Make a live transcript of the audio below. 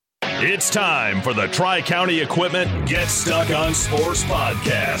It's time for the Tri-County Equipment Get Stuck on Sports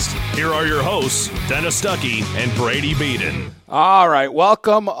podcast. Here are your hosts, Dennis Stuckey and Brady Beaton. All right,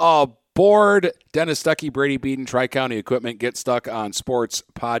 welcome aboard, Dennis Stuckey, Brady Beaton, Tri-County Equipment Get Stuck on Sports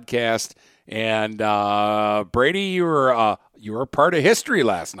podcast. And Brady, you were part of history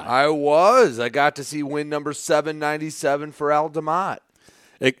last night. I was. I got to see win number 797 for Al DeMott.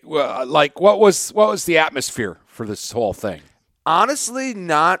 What was the atmosphere for this whole thing? Honestly,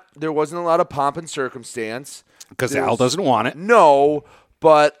 there wasn't a lot of pomp and circumstance. Because Al doesn't want it. No,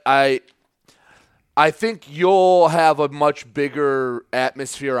 but I think you'll have a much bigger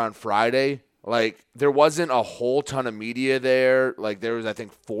atmosphere on Friday. Like, there wasn't a whole ton of media there. Like, there was, I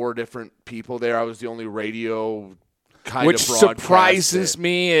think, 4 different people there. I was the only radio kind Which of broadcast. Which surprises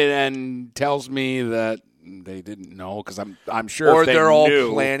me and tells me that they didn't know, because I'm sure or if they they're all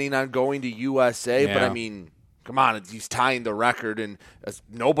knew, planning on going to USA. Yeah. But, I mean, come on, he's tying the record, and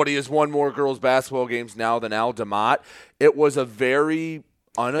nobody has won more girls' basketball games now than Al DeMott. It was a very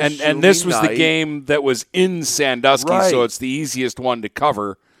unassuming and this was night. the game that was in Sandusky, Right. so it's the easiest one to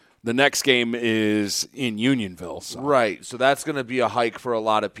cover. The next game is in Unionville. So. Right, so that's going to be a hike for a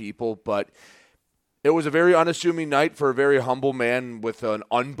lot of people, but it was a very unassuming night for a very humble man with an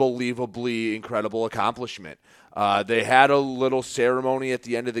unbelievably incredible accomplishment. They had a little ceremony at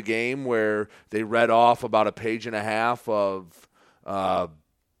the end of the game where they read off about a page and a half of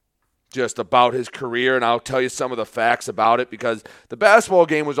just about his career, and I'll tell you some of the facts about it because the basketball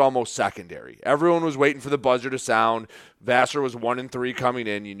game was almost secondary. Everyone was waiting for the buzzer to sound. Vassar was 1-3 coming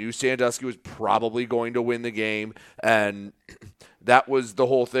in. You knew Sandusky was probably going to win the game, and that was the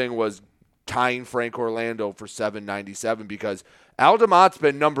whole thing, was tying Frank Orlando for 797 because Al DeMott's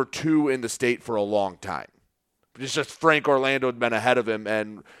been number 2 in the state for a long time. It's just Frank Orlando had been ahead of him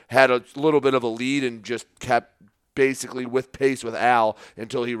and had a little bit of a lead and just kept basically with pace with Al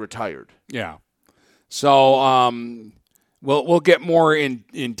until he retired. Yeah. So we'll get more in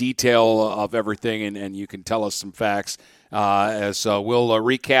detail of everything, and you can tell us some facts as we'll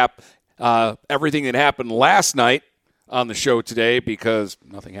recap everything that happened last night on the show today, because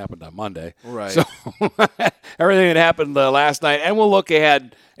nothing happened on Monday. Right. So everything that happened last night, and we'll look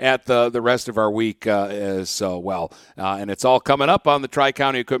ahead at the rest of our week as well. And it's all coming up on the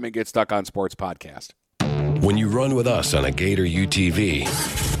Tri-County Equipment Get Stuck on Sports podcast. When you run with us on a Gator UTV,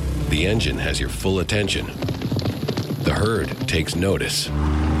 the engine has your full attention. The herd takes notice.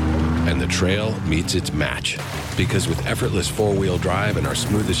 And the trail meets its match. Because with effortless four-wheel drive and our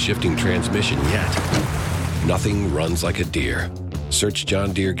smoothest shifting transmission yet, nothing runs like a deer. Search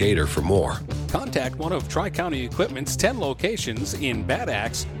John Deere Gator for more. Contact one of Tri-County Equipment's 10 locations in Bad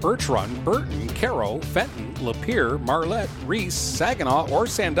Axe, Birch Run, Burton, Caro, Fenton, Lapeer, Marlette, Reese, Saginaw, or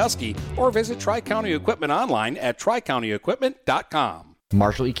Sandusky, or visit Tri-County Equipment online at tricountyequipment.com.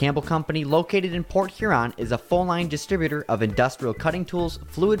 Marshall E. Campbell Company, located in Port Huron, is a full-line distributor of industrial cutting tools,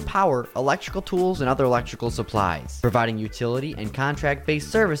 fluid power, electrical tools, and other electrical supplies, providing utility and contract-based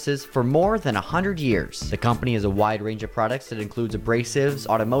services for more than 100 years. The company has a wide range of products that includes abrasives,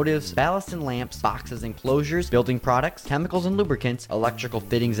 automotives, ballast and lamps, boxes and closures, building products, chemicals and lubricants, electrical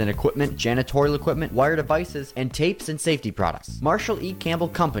fittings and equipment, janitorial equipment, wire devices, and tapes and safety products. Marshall E. Campbell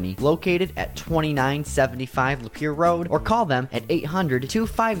Company, located at 2975 Lapeer Road, or call them at 800-250-7520.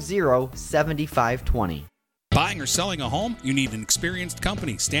 Buying or selling a home? You need an experienced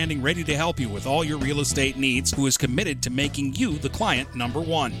company standing ready to help you with all your real estate needs, who is committed to making you the client number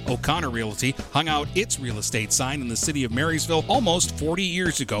one. O'Connor Realty hung out its real estate sign in the city of Marysville almost 40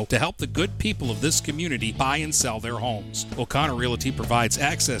 years ago to help the good people of this community buy and sell their homes. O'Connor Realty provides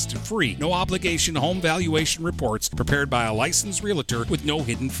access to free, no-obligation home valuation reports prepared by a licensed realtor with no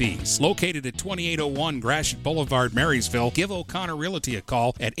hidden fees. Located at 2801 Gratiot Boulevard, Marysville, give O'Connor Realty a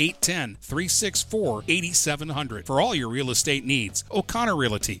call at 810-364-8700 for all your real estate needs. O'Connor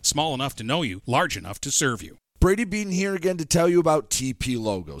Realty, small enough to know you, large enough to serve you. Brady Beaton here again to tell you about TP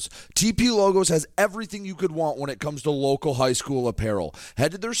Logos. TP Logos has everything you could want when it comes to local high school apparel.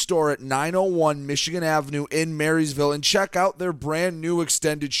 Head to their store at 901 Michigan Avenue in Marysville and check out their brand new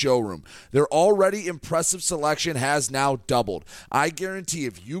extended showroom. Their already impressive selection has now doubled. I guarantee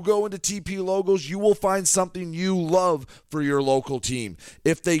if you go into TP Logos, you will find something you love for your local team.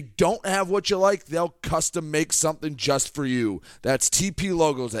 If they don't have what you like, they'll custom make something just for you. That's TP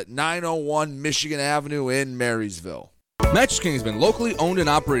Logos at 901 Michigan Avenue in Marysville. Mattress King has been locally owned and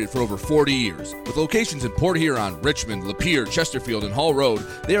operated for over 40 years. With locations in Port Huron, Richmond, Lapeer, Chesterfield, and Hall Road,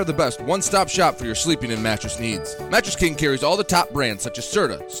 they are the best one-stop shop for your sleeping and mattress needs. Mattress King carries all the top brands such as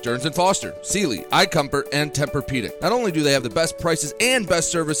Serta, Stearns & Foster, Sealy, iComfort, and Tempur-Pedic. Not only do they have the best prices and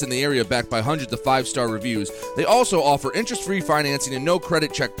best service in the area backed by hundreds of 5-star reviews, they also offer interest-free financing and no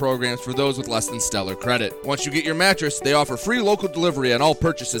credit check programs for those with less than stellar credit. Once you get your mattress, they offer free local delivery on all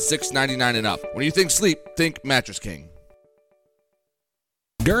purchases $6.99 and up. When you think sleep, think Mattress King.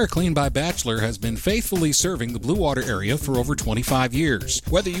 DuraClean by Bachelor has been faithfully serving the Blue Water area for over 25 years.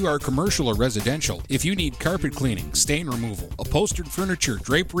 Whether you are commercial or residential, if you need carpet cleaning, stain removal, upholstered furniture,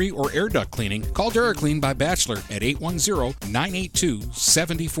 drapery, or air duct cleaning, call DuraClean by Bachelor at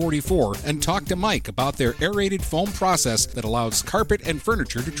 810-982-7044 and talk to Mike about their aerated foam process that allows carpet and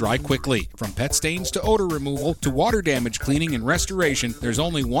furniture to dry quickly. From pet stains to odor removal to water damage cleaning and restoration, there's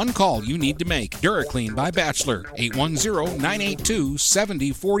only one call you need to make. DuraClean by Bachelor,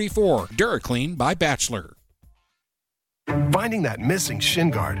 810-982-7044. DuraClean by Bachelor. Finding that missing shin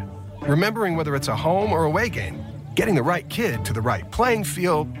guard. Remembering whether it's a home or away game. Getting the right kid to the right playing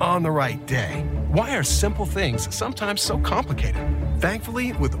field on the right day. Why are simple things sometimes so complicated?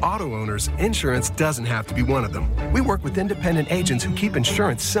 Thankfully, with auto owners, insurance doesn't have to be one of them. We work with independent agents who keep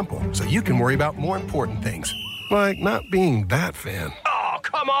insurance simple so you can worry about more important things. Like not being that fan. Oh,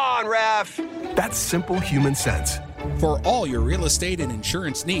 come on, ref! That's simple human sense. For all your real estate and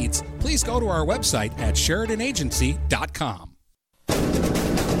insurance needs, please go to our website at SheridanAgency.com.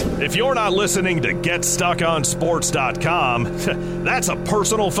 If you're not listening to GetStuckOnSports.com, that's a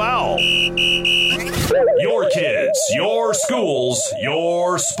personal foul. Your kids, your schools,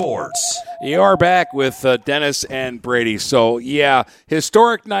 your sports. You are back with Dennis and Brady. So, yeah,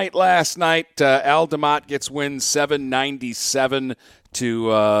 historic night last night. Al DeMott gets win 797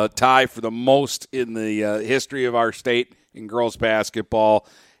 to tie for the most in the history of our state in girls basketball.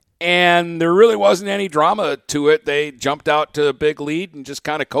 And there really wasn't any drama to it. They jumped out to a big lead and just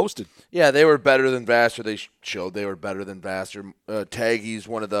kind of coasted. Yeah, they were better than Vassar. They showed they were better than Vassar. Taggy's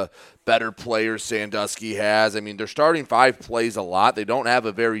one of the better players Sandusky has. I mean, their starting five plays a lot. They don't have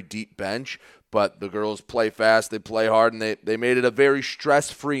a very deep bench, but the girls play fast, they play hard, and they made it a very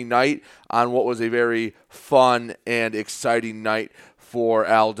stress-free night on what was a very fun and exciting night for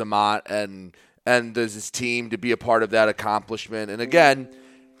Al DeMott and his team to be a part of that accomplishment. And again,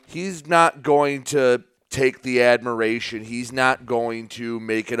 he's not going to take the admiration. He's not going to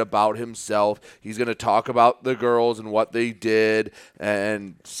make it about himself. He's going to talk about the girls and what they did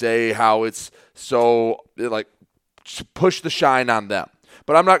and say how it's so, like, push the shine on them.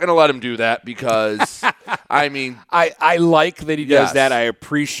 But I'm not going to let him do that because, I mean. I like that he does that. I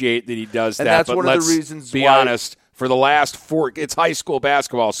appreciate that he does that. And that's but one of the reasons be honest. For the last 4, it's high school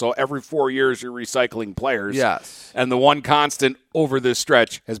basketball, so every 4 years you're recycling players. Yes. And the one constant over this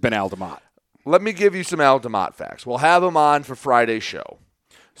stretch has been Al DeMott. Let me give you some Al DeMott facts. We'll have him on for Friday's show.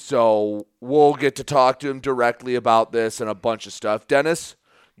 So we'll get to talk to him directly about this and a bunch of stuff. Dennis,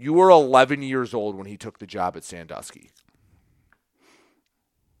 you were 11 years old when he took the job at Sandusky.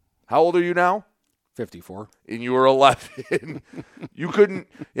 How old are you now? 54. And you were 11. You couldn't,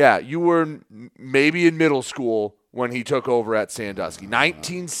 you were maybe in middle school when he took over at Sandusky.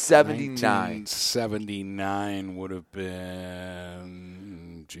 1979. 1979 would have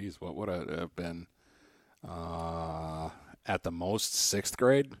been, what would it have been? At the most, 6th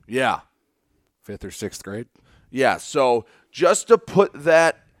grade? Yeah. 5th or 6th grade? Yeah, so just to put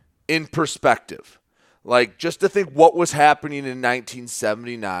that in perspective, like just to think what was happening in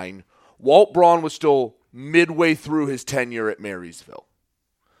 1979, Walt Braun was still midway through his tenure at Marysville.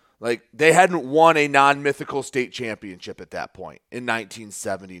 Like, they hadn't won a non-mythical state championship at that point in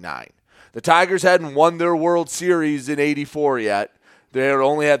 1979. The Tigers hadn't won their World Series in 84 yet. They had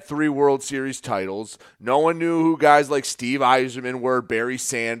only had 3 World Series titles. No one knew who guys like Steve Yzerman were, Barry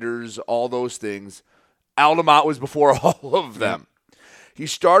Sanders, all those things. Al DeMott was before all of them. He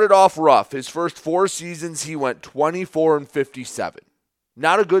started off rough. His first 4 seasons, he went 24-57.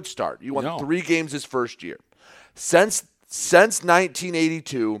 Not a good start. He won 3 games his first year. Since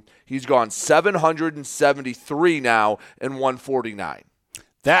 1982, he's gone 773 now and 149.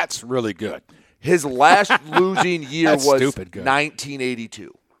 That's really good. His last losing year was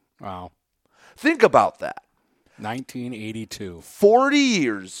 1982. Wow. Think about that. 1982. 40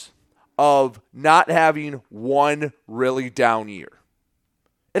 years of not having one really down year.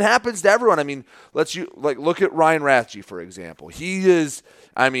 It happens to everyone. I mean, look at Ryan Rathje, for example. He is,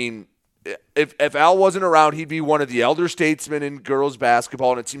 I mean, if Al wasn't around, he'd be one of the elder statesmen in girls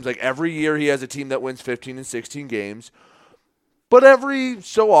basketball, and it seems like every year he has a team that wins 15 and 16 games. But every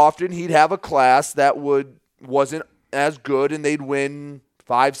so often he'd have a class that wasn't as good and they'd win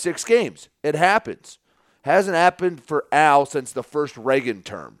 5-6 games. It happens. Hasn't happened for Al since the first Reagan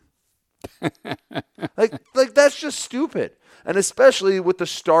term. like that's just stupid. And especially with the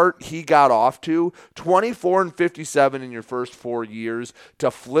start he got off to, 24-57 in your first 4 years, to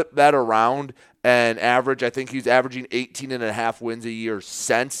flip that around and average, I think he's averaging 18.5 wins a year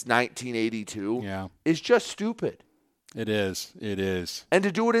since 1982, is just stupid. It is. And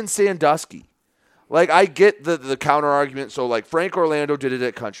to do it in Sandusky. Like, I get the counter argument. So, like, Frank Orlando did it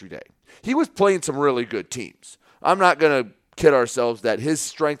at Country Day. He was playing some really good teams. I'm not going to kid ourselves that his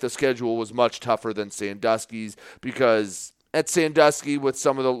strength of schedule was much tougher than Sandusky's, because at Sandusky with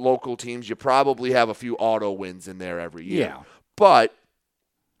some of the local teams, you probably have a few auto wins in there every year. Yeah. But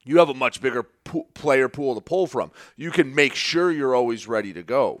you have a much bigger player pool to pull from. You can make sure you're always ready to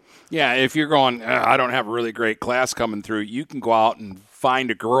go. Yeah, if you're going, I don't have a really great class coming through, you can go out and find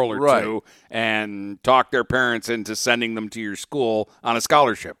a girl or two and talk their parents into sending them to your school on a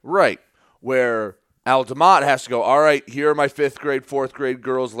scholarship. Right, where Al DeMott has to go, all right, here are my 5th grade, 4th grade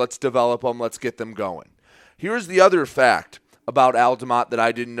girls. Let's develop them. Let's get them going. Here's the other fact about Al DeMott that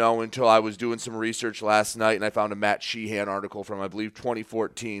I didn't know until I was doing some research last night, and I found a Matt Sheehan article from, I believe,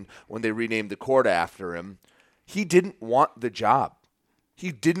 2014 when they renamed the court after him. He didn't want the job.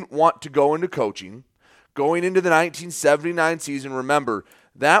 He didn't want to go into coaching. Going into the 1979 season, remember,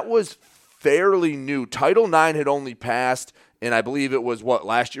 that was fairly new. Title IX had only passed, and I believe it was,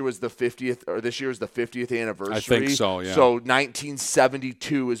 last year was the 50th, or this year was the 50th anniversary. I think so, yeah. So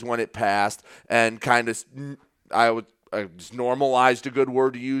 1972 is when it passed, and kind of, I just normalized, a good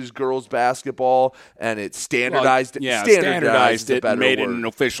word to use, girls basketball, and it standardized it. Standardized it and made word. it an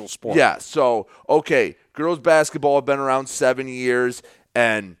official sport. Yeah, so, okay, girls basketball have been around 7 years,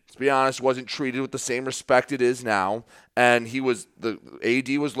 and to be honest, wasn't treated with the same respect it is now. And the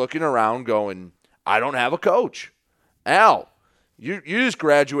AD was looking around going, I don't have a coach. Al, you just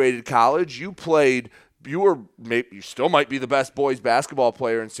graduated college. You still might be the best boys basketball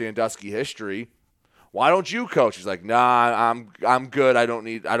player in Sandusky history. Why don't you coach? He's like, nah, I'm good. I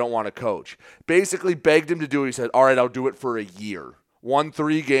don't want to coach. Basically begged him to do it. He said, all right, I'll do it for a year. Won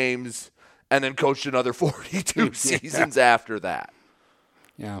 3 games and then coached another 42 seasons after that.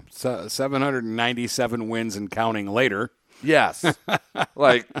 Yeah, so 797 wins and counting later. Yes.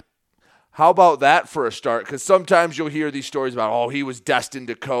 Like, how about that for a start? Because sometimes you'll hear these stories about, he was destined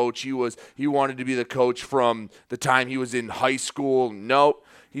to coach. He wanted to be the coach from the time he was in high school. Nope.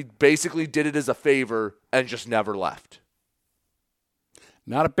 He basically did it as a favor and just never left.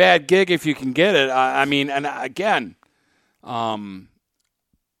 Not a bad gig if you can get it. I mean, and again,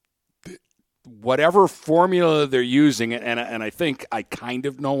 whatever formula they're using, and I think I kind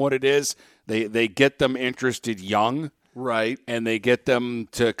of know what it is, they get them interested young. Right. And they get them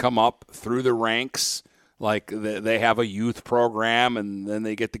to come up through the ranks. Like they have a youth program, and then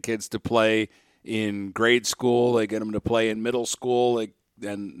they get the kids to play in grade school. They get them to play in middle school.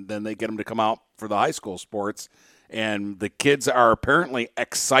 And then they get them to come out for the high school sports. And the kids are apparently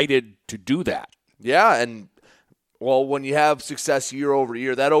excited to do that. Yeah, and, when you have success year over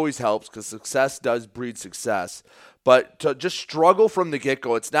year, that always helps because success does breed success. But to just struggle from the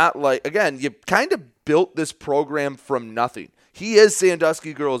get-go, it's not like, again, you kind of built this program from nothing. He is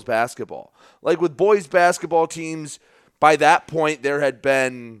Sandusky girls basketball. Like with boys basketball teams, by that point there had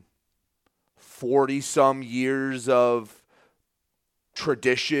been 40-some years of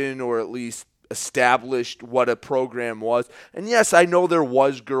tradition, or at least established what a program was. And yes, I know there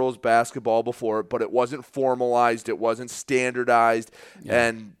was girls basketball before, but it wasn't formalized, it wasn't standardized,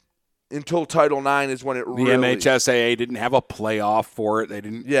 and until Title IX is when it the really... The MHSAA didn't have a playoff for it. They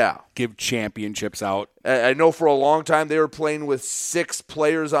didn't give championships out. I know for a long time they were playing with 6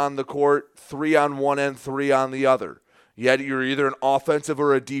 players on the court, 3 on one end, 3 on the other. You're either an offensive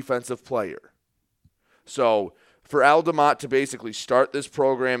or a defensive player. So for Al DeMott to basically start this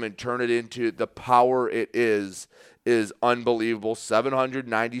program and turn it into the power it is unbelievable.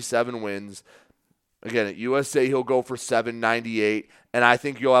 797 wins. Again, at USA, he'll go for 798, and I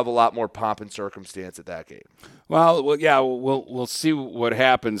think you'll have a lot more pomp and circumstance at that game. Well, yeah, we'll see what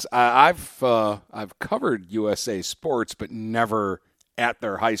happens. I've covered USA sports, but never at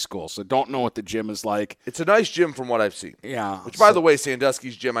their high school, so don't know what the gym is like. It's a nice gym from what I've seen. Yeah. Which, by the way,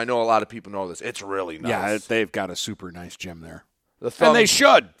 Sandusky's gym, I know a lot of people know this. It's really nice. Yeah, they've got a super nice gym there. And they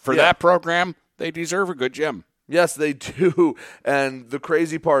should. For that program, they deserve a good gym. Yes, they do. And the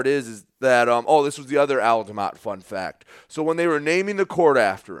crazy part is that, this was the other Al DeMott fun fact. So when they were naming the court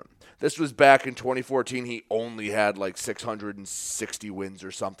after him, this was back in 2014, he only had like 660 wins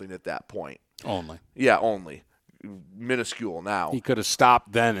or something at that point. Only. Yeah, only. Minuscule now. He could have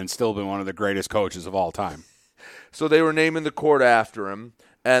stopped then and still been one of the greatest coaches of all time. So they were naming the court after him,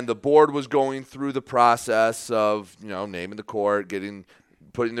 and the board was going through the process of, naming the court,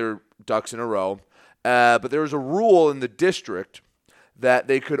 putting their ducks in a row. But there was a rule in the district that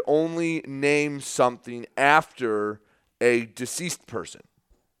they could only name something after a deceased person.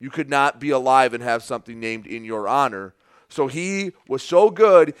 You could not be alive and have something named in your honor. So he was so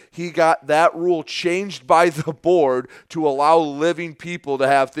good, he got that rule changed by the board to allow living people to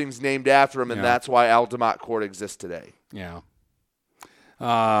have things named after him, and that's why Altamont Court exists today. Yeah.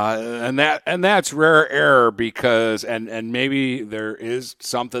 And that's rare error because and maybe there is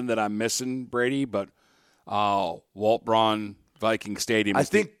something that I'm missing, Brady, but Walt Braun Viking Stadium is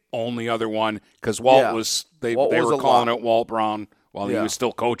the only other one because Walt was they were calling it Walt Braun while he was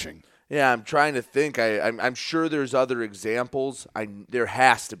still coaching. Yeah, I'm trying to think. I'm sure there's other examples. There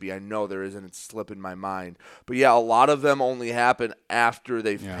has to be. I know there isn't. It's slipping my mind. But, yeah, a lot of them only happen after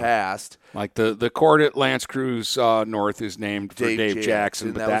they've passed. Like the court at Lance Cruz North is named for Dave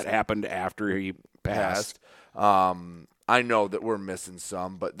Jackson, but that happened after he passed. I know that we're missing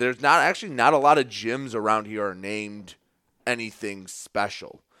some, but there's not a lot of gyms around here are named anything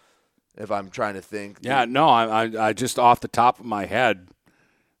special, if I'm trying to think. Yeah, no, I just off the top of my head,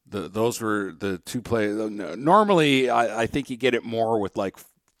 those were the two plays. Normally, I think you get it more with like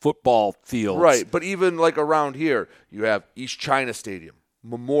football fields. Right, but even like around here, you have East China Stadium,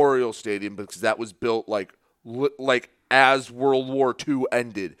 Memorial Stadium, because that was built like as World War II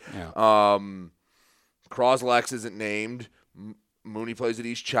ended. Yeah. Croslex isn't named. Mooney plays at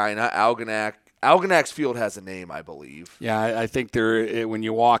East China. Algonac's Field has a name, I believe. Yeah, I think when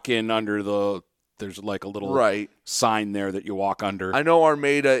you walk in under there's like a little sign there that you walk under. I know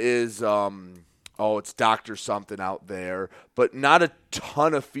Armada is, it's Dr. something out there, but not a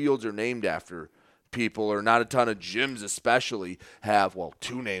ton of fields are named after people, or not a ton of gyms especially have,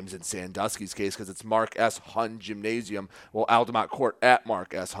 two names in Sandusky's case because it's Mark S. Hun Gymnasium. Altamont Court at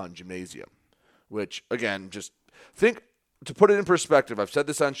Mark S. Hun Gymnasium, which, again, just think, to put it in perspective, I've said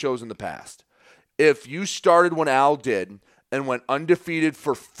this on shows in the past. If you started when Al did and went undefeated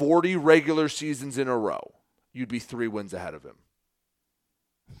for 40 regular seasons in a row, you'd be 3 wins ahead of him.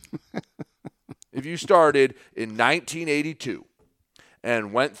 If you started in 1982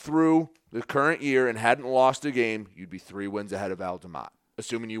 and went through the current year and hadn't lost a game, you'd be 3 wins ahead of Altamont,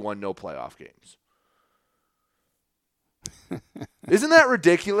 assuming you won no playoff games. Isn't that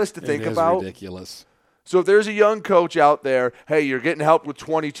ridiculous to think about? It is ridiculous. So if there's a young coach out there, hey, you're getting helped with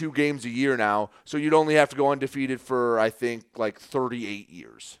 22 games a year now, so you'd only have to go undefeated for, I think, like 38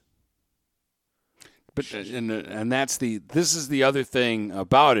 years. But and this is the other thing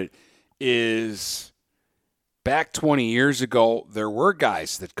about it is back 20 years ago, there were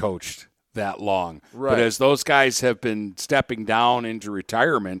guys that coached that long. Right. But as those guys have been stepping down into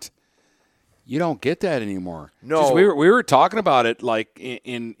retirement, you don't get that anymore. No, just we were talking about it like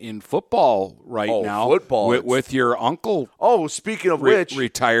in football now. Football with your uncle. Oh, speaking of which,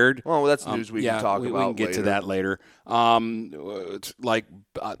 retired. Oh, that's news we can talk about. We can get later. to that later. It's like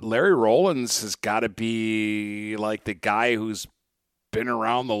Larry Rollins has got to be like the guy who's been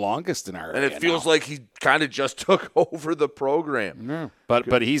around the longest in our. And it feels like he kind of just took over the program. Yeah.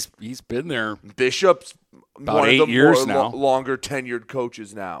 But he's been there. Bishop's about one 8 of the years more now. Longer tenured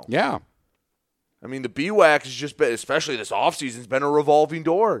coaches now. Yeah. I mean, the BWAC has just been, especially this offseason, has been a revolving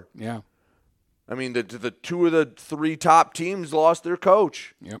door. Yeah. I mean, the 2 of the 3 top teams lost their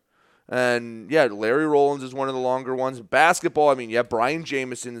coach. Yep. And, Larry Rollins is one of the longer ones. Basketball, I mean, Brian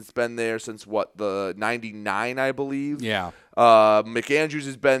Jameson has been there since, the 99, I believe. Yeah. McAndrews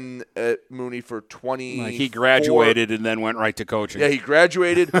has been at Mooney for 20. Like he graduated and then went right to coaching. Yeah, he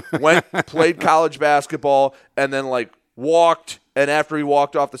graduated, played college basketball, and then, walked, and after he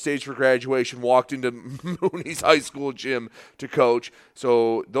walked off the stage for graduation, walked into Mooney's high school gym to coach.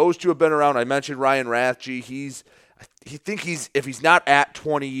 So those 2 have been around. I mentioned Ryan Rathje. If he's not at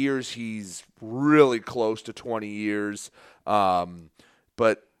 20 years, he's really close to 20 years.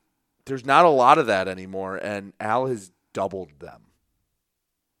 But there's not a lot of that anymore, and Al has doubled them.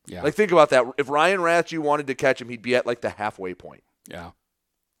 Yeah. Like, think about that. If Ryan Rathje wanted to catch him, he'd be at, the halfway point. Yeah.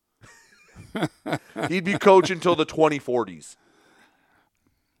 He'd be coaching until the 2040s.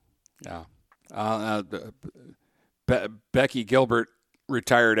 Yeah. Becky Gilbert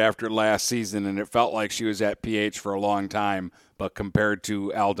retired after last season, and it felt like she was at PH for a long time. But compared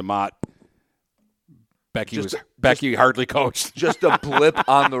to Altamont, Becky hardly coached. Just a blip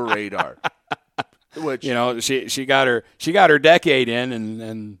on the radar. Which she got her decade in,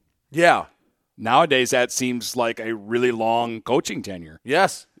 and yeah. Nowadays, that seems like a really long coaching tenure.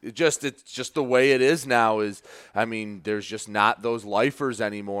 Yes. It's just the way it is now there's just not those lifers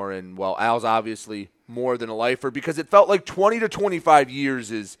anymore. And, Al's obviously more than a lifer because it felt like 20 to 25 years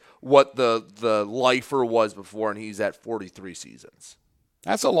is what the lifer was before, and he's at 43 seasons.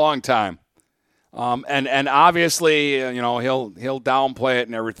 That's a long time. And obviously, he'll downplay it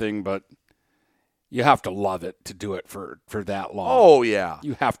and everything, but you have to love it to do it for that long. Oh, yeah.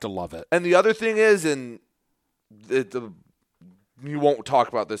 You have to love it. And the other thing is, you won't talk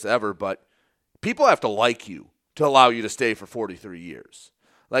about this ever, but people have to like you to allow you to stay for 43 years.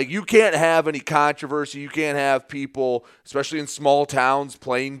 Like, you can't have any controversy. You can't have people, especially in small towns,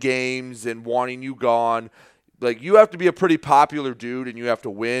 playing games and wanting you gone. Like, you have to be a pretty popular dude, and you have to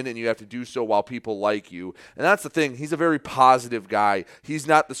win, and you have to do so while people like you. And that's the thing. He's a very positive guy. He's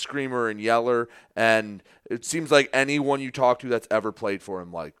not the screamer and yeller, and it seems like anyone you talk to that's ever played for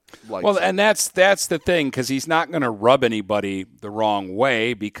him likes well, him. and that's the thing, because he's not going to rub anybody the wrong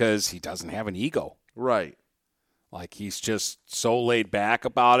way because he doesn't have an ego. Right. Like, he's just so laid back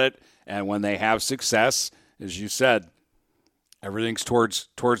about it, and when they have success, as you said, everything's towards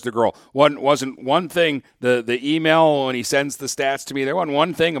the girl. Wasn't one thing, the email when he sends the stats to me, there wasn't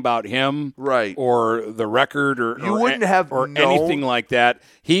one thing about him, right, or the record or you wouldn't have or anything like that.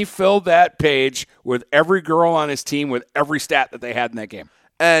 He filled that page with every girl on his team with every stat that they had in that game.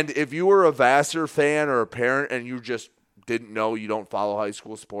 And if you were a Vassar fan or a parent and you just didn't know, you don't follow high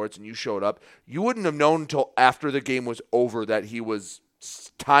school sports, and you showed up, you wouldn't have known until after the game was over that he was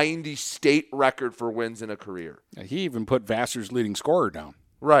tying the state record for wins in a career. He even put Vassar's leading scorer down.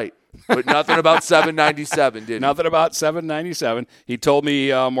 Right. But nothing about 797, did he? Nothing about 797. He told me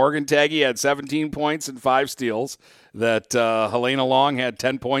Morgan Taggy had 17 points and 5 steals, that Helena Long had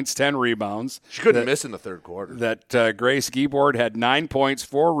 10 points, 10 rebounds. She couldn't miss in the third quarter. That Grace Giebord had 9 points,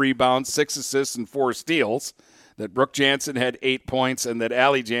 4 rebounds, 6 assists, and 4 steals. That Brooke Jansen had 8 points, and that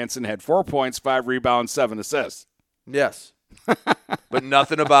Allie Jansen had 4 points, 5 rebounds, 7 assists. Yes. But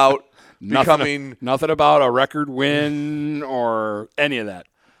nothing about becoming... Nothing about a record win or any of that.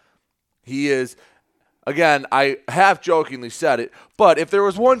 He is... Again, I half-jokingly said it, but if there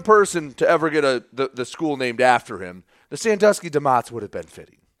was one person to ever get the school named after him, the Sandusky DeMotts would have been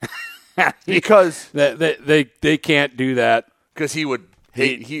fitting. Because... They can't do that. Because he would...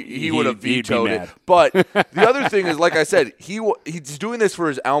 He would have vetoed be it. mad. But the other thing is, like I said, he's doing this for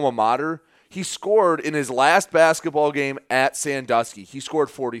his alma mater. He scored in his last basketball game at Sandusky. He scored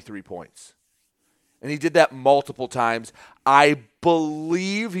 43 points. And he did that multiple times. I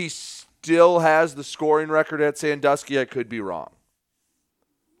believe he still has the scoring record at Sandusky. I could be wrong.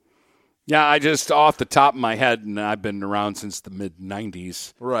 Yeah, I just, off the top of my head, and I've been around since the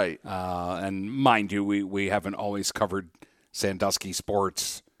mid-'90s. Right. And mind you, we haven't always covered Sandusky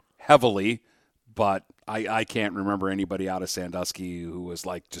sports heavily, but I can't remember anybody out of Sandusky who was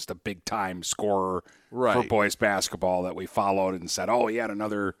like just a big-time scorer for boys basketball that we followed and said, oh, he had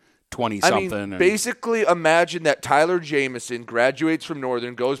another 20-something. I mean, basically imagine that Tyler Jamison graduates from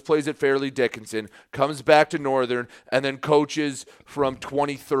Northern, goes, plays at Fairleigh Dickinson, comes back to Northern, and then coaches from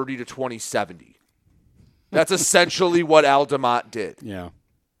 2030 to 2070. That's essentially what Al DeMott did. Yeah.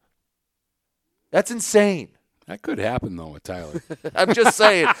 That's insane. That could happen, though, with Tyler. I'm just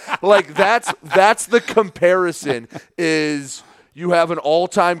saying, like, that's the comparison is you have an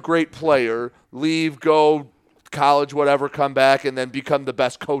all-time great player, leave, go, college, whatever, come back, and then become the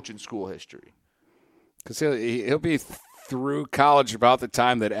best coach in school history. Because he'll be through college about the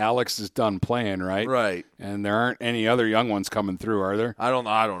time that Alex is done playing, right? Right. And there aren't any other young ones coming through, are there? I don't know.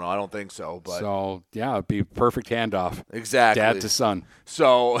 I don't think so. But so, yeah, it'd be a perfect handoff. Exactly. Dad to son.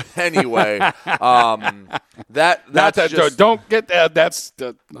 So, anyway, don't get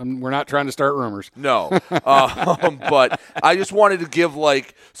that. We're not trying to start rumors. No. But I just wanted to give,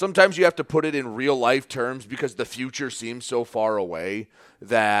 like, sometimes you have to put it in real life terms because the future seems so far away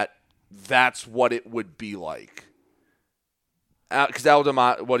that that's what it would be like. Because Al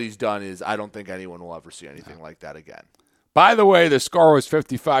DeMott, what he's done is I don't think anyone will ever see anything like that again. By the way, the score was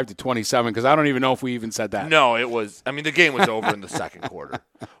 55-27 because I don't even know if we even said that. No, it was. I mean, the game was over in the second quarter.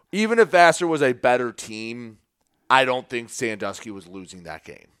 Even if Vassar was a better team, I don't think Sandusky was losing that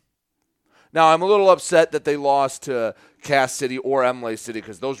game. Now, I'm a little upset that they lost to Cass City or Emily City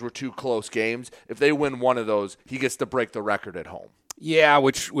because those were two close games. If they win one of those, he gets to break the record at home. Yeah,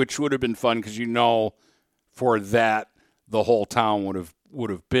 which would have been fun because for that, the whole town would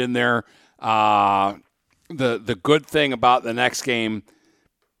have been there. The good thing about the next game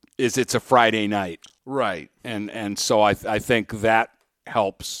is it's a Friday night, right? And so I think that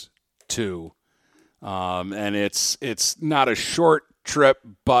helps too. And it's not a short trip,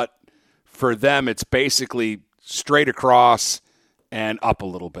 but for them it's basically straight across and up a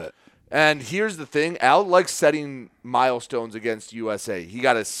little bit. And here's the thing. Al likes setting milestones against USA. He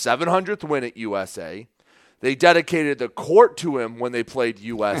got his 700th win at USA. They dedicated the court to him when they played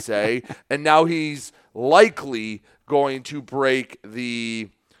USA. And now he's likely going to break the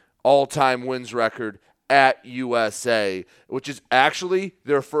all-time wins record at USA, which is actually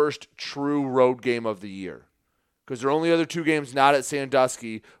their first true road game of the year. Because their only other 2 games not at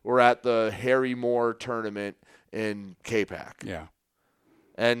Sandusky were at the Harry Moore tournament in K-Pac. Yeah.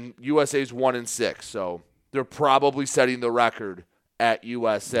 And USA's 1-6, so they're probably setting the record at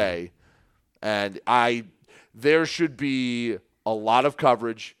USA. And there should be a lot of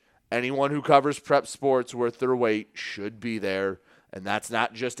coverage. Anyone who covers prep sports worth their weight should be there. And that's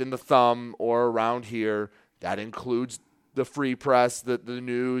not just in the Thumb or around here. That includes the Free Press, the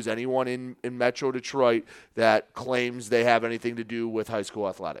news, anyone in Metro Detroit that claims they have anything to do with high school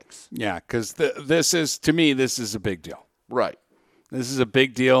athletics. Yeah, because this is, to me, this is a big deal. Right. This is a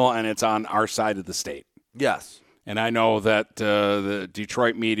big deal, and it's on our side of the state. Yes. And I know that the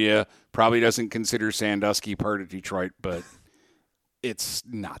Detroit media probably doesn't consider Sandusky part of Detroit, but it's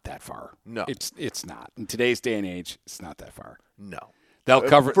not that far. No. It's not. In today's day and age, it's not that far. No. They'll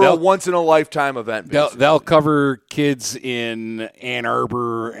cover for a once-in-a-lifetime event. They'll cover kids in Ann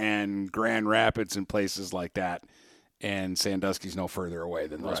Arbor and Grand Rapids and places like that, and Sandusky's no further away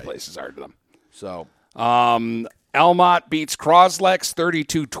than those places are to them. So, Almont beats Croslex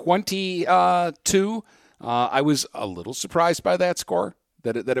 32-22. I was a little surprised by that score,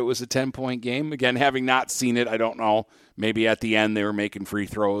 that it was a 10-point game. Again, having not seen it, I don't know. Maybe at the end they were making free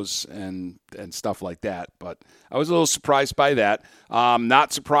throws and stuff like that. But I was a little surprised by that.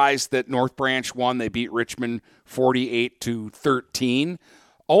 Not surprised that North Branch won. They beat Richmond 48-13.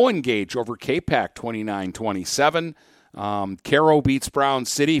 Owen Gage over K-Pac 29-27. Caro beats Brown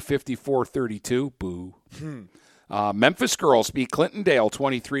City 54-32. Boo. Memphis girls beat Clintondale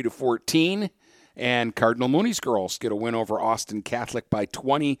 23-14. And Cardinal Mooney's girls get a win over Austin Catholic by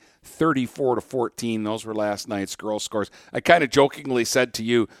 20, 34-14. Those were last night's girls' scores. I kind of jokingly said to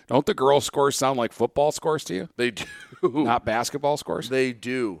you, don't the girls' scores sound like football scores to you? They do. Not basketball scores? They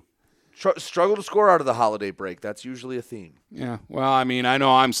do. Struggle to score out of the holiday break. That's usually a theme. Yeah. Well, I mean, I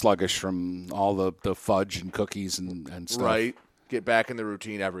know I'm sluggish from all the fudge and cookies and stuff. Right. Get back in the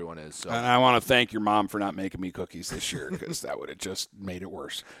routine. Everyone is. So. And I want to thank your mom for not making me cookies this year because that would have just made it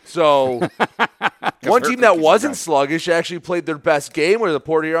worse. So one team that wasn't sluggish actually played their best game were the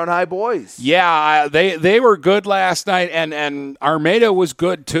Port Huron High boys. Yeah, they were good last night, and Armada was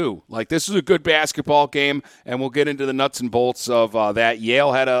good too. Like, this is a good basketball game, and we'll get into the nuts and bolts of that.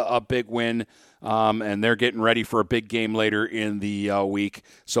 Yale had a big win, and they're getting ready for a big game later in the week.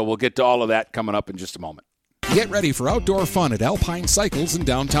 So we'll get to all of that coming up in just a moment. Get ready for outdoor fun at Alpine Cycles in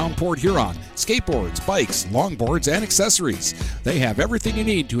downtown Port Huron. Skateboards, bikes, longboards, and accessories. They have everything you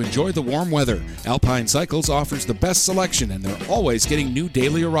need to enjoy the warm weather. Alpine Cycles offers the best selection, and they're always getting new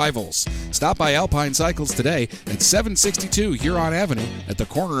daily arrivals. Stop by Alpine Cycles today at 762 Huron Avenue at the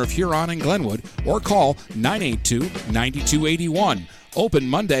corner of Huron and Glenwood, or call 982-9281. Open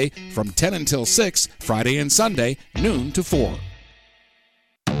Monday from 10 until 6, Friday and Sunday, noon to 4.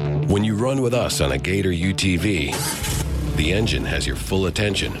 When you run with us on a Gator UTV, the engine has your full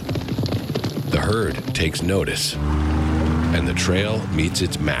attention. The herd takes notice. And the trail meets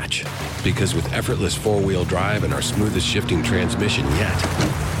its match. Because with effortless four-wheel drive and our smoothest shifting transmission yet,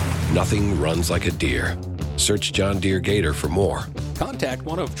 nothing runs like a deer. Search John Deere Gator for more. Contact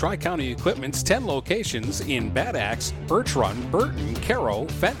one of Tri-County Equipment's 10 locations in Bad Axe, Birch Run, Burton, Caro,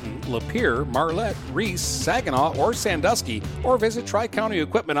 Fenton, Lapeer, Marlette, Reese, Saginaw, or Sandusky, or visit Tri-County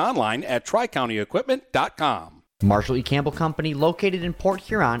Equipment online at tricountyequipment.com. Marshall E. Campbell Company, located in Port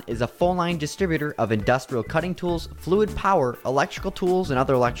Huron, is a full-line distributor of industrial cutting tools, fluid power, electrical tools, and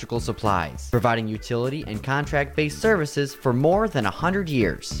other electrical supplies, providing utility and contract-based services for more than 100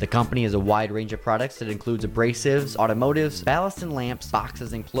 years. The company has a wide range of products that includes abrasives, automotives, ballast and lamps,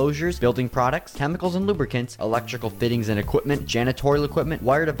 boxes and closures, building products, chemicals and lubricants, electrical fittings and equipment, janitorial equipment,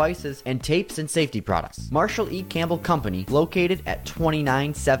 wire devices, and tapes and safety products. Marshall E. Campbell Company, located at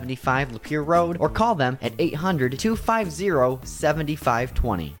 2975 Lapeer Road, or call them at 800-250-7520.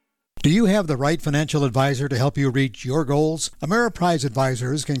 Do you have the right financial advisor to help you reach your goals? Ameriprise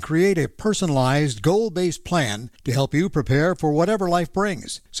Advisors can create a personalized, goal-based plan to help you prepare for whatever life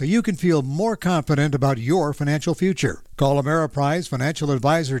brings, so you can feel more confident about your financial future. Call Ameriprise financial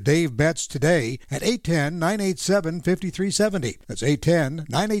advisor Dave Betts today at 810-987-5370. That's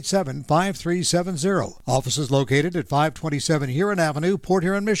 810-987-5370. Office is located at 527 Huron Avenue, Port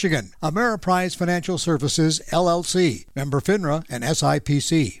Huron, Michigan. Ameriprise Financial Services, LLC. Member FINRA and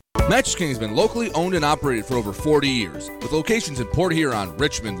SIPC. Mattress King has been locally owned and operated for over 40 years. With locations in Port Huron,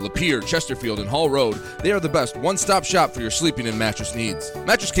 Richmond, Lapeer, Chesterfield, and Hall Road, they are the best one-stop shop for your sleeping and mattress needs.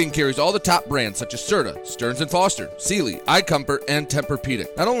 Mattress King carries all the top brands such as Serta, Stearns & Foster, Sealy, iComfort, and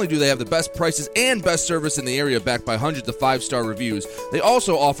Tempur-Pedic. Not only do they have the best prices and best service in the area backed by hundreds of 5-star reviews, they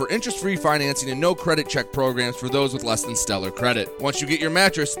also offer interest-free financing and no credit check programs for those with less than stellar credit. Once you get your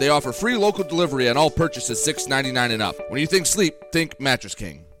mattress, they offer free local delivery on all purchases $6.99 and up. When you think sleep, think Mattress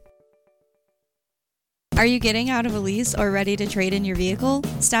King. Are you getting out of a lease or ready to trade in your vehicle?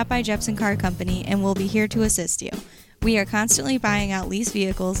 Stop by Jepson Car Company and we'll be here to assist you. We are constantly buying out leased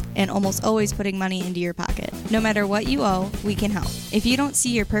vehicles and almost always putting money into your pocket. No matter what you owe, we can help. If you don't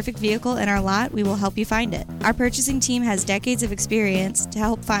see your perfect vehicle in our lot, we will help you find it. Our purchasing team has decades of experience to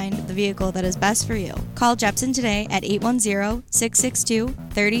help find the vehicle that is best for you. Call Jepson today at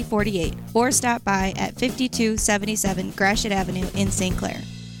 810-662-3048 or stop by at 5277 Gratiot Avenue in St. Clair.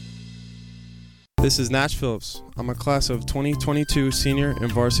 This is Nash Phillips. I'm a class of 2022 senior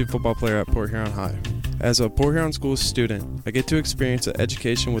and varsity football player at Port Huron High. As a Port Huron Schools student, I get to experience an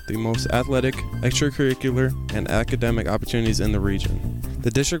education with the most athletic, extracurricular, and academic opportunities in the region. The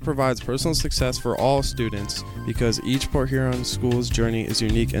district provides personal success for all students because each Port Huron Schools journey is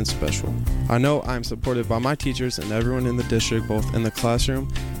unique and special. I know I am supported by my teachers and everyone in the district, both in the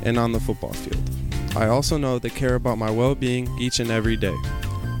classroom and on the football field. I also know they care about my well-being each and every day.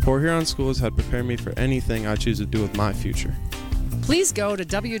 Port Huron Schools had prepared me for anything I choose to do with my future. Please go to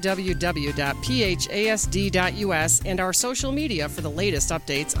www.phasd.us and our social media for the latest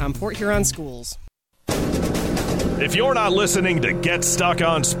updates on Port Huron Schools. If you're not listening to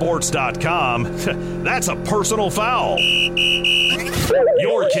GetStuckOnSports.com, that's a personal foul.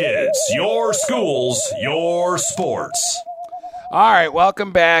 Your kids, your schools, your sports. All right,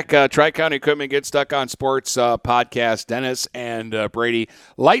 welcome back. Tri-County Equipment Get Stuck on Sports podcast. Dennis and Brady.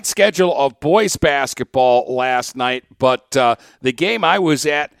 Light schedule of boys basketball last night, but the game I was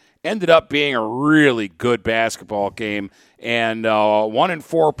at ended up being a really good basketball game. And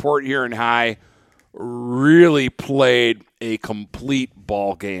 1-4 Port Huron High really played a complete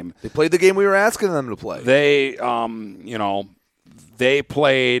ball game. They played the game we were asking them to play. They, they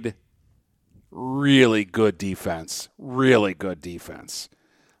played really good defense.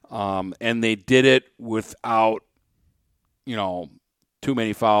 And they did it without, too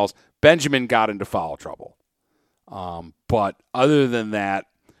many fouls. Benjamin got into foul trouble. But other than that,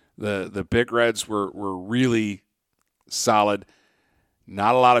 the Big Reds were really solid.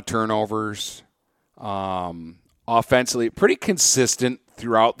 Not a lot of turnovers. Offensively, pretty consistent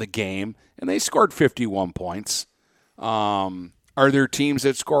throughout the game. And they scored 51 points. Are there teams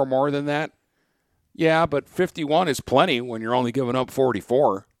that score more than that? Yeah, but 51 is plenty when you're only giving up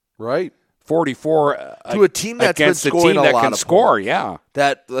 44. Right. 44 to a team that's against been a team that can score, points. yeah.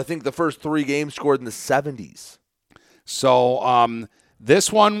 That I think the first 3 games scored in the 70s. So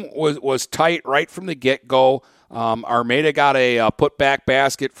this one was tight right from the get-go. Armada got a putback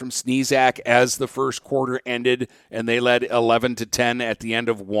basket from Sneezak as the first quarter ended, and they led 11-10 at the end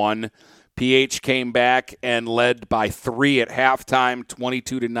of 1. PH came back and led by 3 at halftime,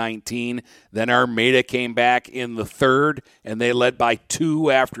 22-19. Then Armada came back in the third, and they led by 2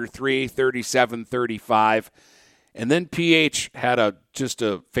 after 3, 37-35. And then PH had just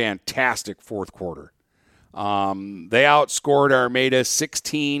a fantastic fourth quarter. They outscored Armada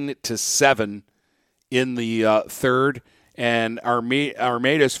 16-7 in the third, and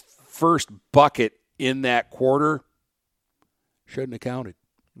Armada's first bucket in that quarter shouldn't have counted.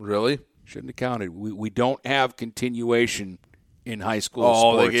 Really? Shouldn't have counted. We don't have continuation in high school sports.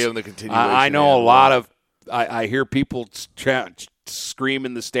 Oh, they gave them the continuation. I know a lot of – I hear people scream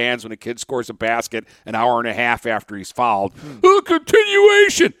in the stands when a kid scores a basket an hour and a half after he's fouled. Oh,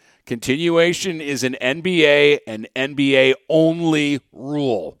 continuation! Continuation is an NBA and NBA-only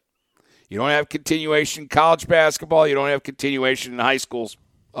rule. You don't have continuation in college basketball. You don't have continuation in high school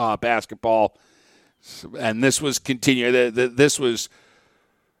basketball. And this was this was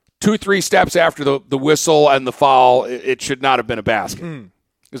 2-3 steps after the whistle and the foul. It should not have been a basket. It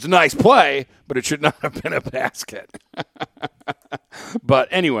was a nice play, but it should not have been a basket. But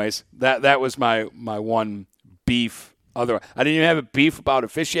anyways, that was my one beef. Otherwise, I didn't even have a beef about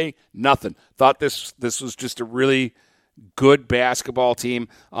officiating. Nothing. Thought this was just a really good basketball team.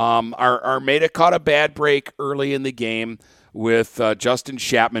 Armada caught a bad break early in the game with Justin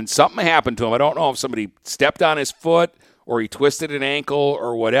Chapman. Something happened to him. I don't know if somebody stepped on his foot or he twisted an ankle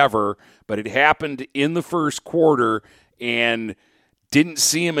or whatever, but it happened in the first quarter and didn't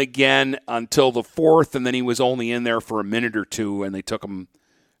see him again until the fourth, and then he was only in there for a minute or two, and they took him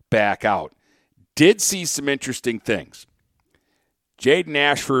back out. Did see some interesting things. Jaden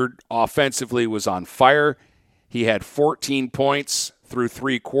Ashford offensively was on fire. He had 14 points through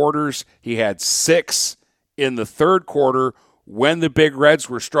 3 quarters. He had 6 in the third quarter. When the Big Reds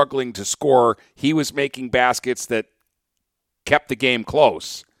were struggling to score, he was making baskets that kept the game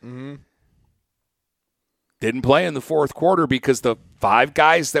close. Mm-hmm. Didn't play in the fourth quarter because the 5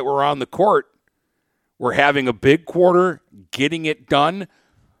 guys that were on the court were having a big quarter, getting it done.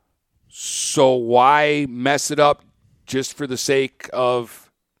 So why mess it up just for the sake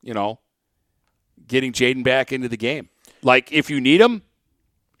of, getting Jaden back into the game? Like, if you need him,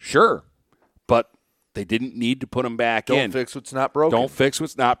 sure. But they didn't need to put him back in. Don't fix what's not broken. Don't fix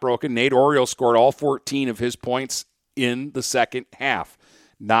what's not broken. Nate Oriole scored all 14 of his points in the second half.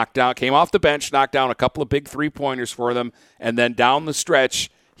 Came off the bench, knocked down a couple of big three-pointers for them, and then down the stretch,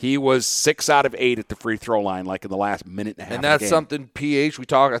 he was 6 out of 8 at the free throw line, like in the last minute and a half. And that's of the game.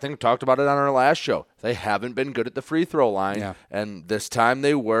 something I think we talked about it on our last show. They haven't been good at the free throw line, and this time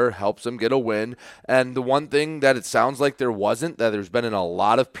they helps them get a win. And the one thing that it sounds like that there's been in a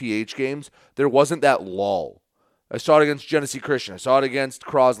lot of PH games, there wasn't that lull. I saw it against Genesee Christian. I saw it against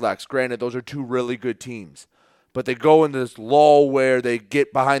Croslex. Granted, those are 2 really good teams. But they go into this lull where they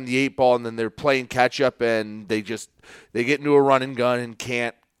get behind the 8 ball and then they're playing catch-up and they get into a run and gun and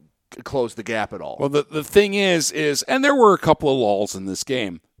can't close the gap at all. Well, the thing is, and there were a couple of lulls in this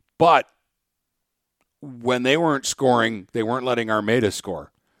game, but when they weren't scoring, they weren't letting Armada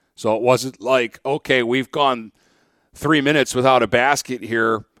score. So it wasn't like, okay, we've gone 3 minutes without a basket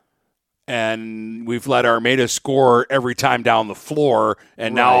here, and we've let Armada score every time down the floor,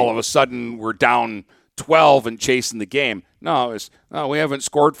 and now all of a sudden we're down 12 and chasing the game. No, we haven't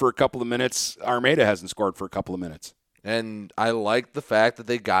scored for a couple of minutes. Armada hasn't scored for a couple of minutes. And I like the fact that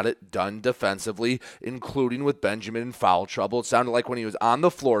they got it done defensively, including with Benjamin in foul trouble. It sounded like when he was on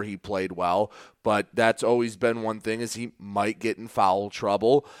the floor he played well, but that's always been one thing is he might get in foul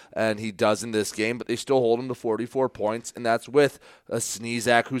trouble, and he does in this game, but they still hold him to 44 points, and that's with a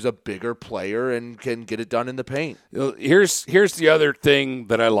Sneezak who's a bigger player and can get it done in the paint. Here's the other thing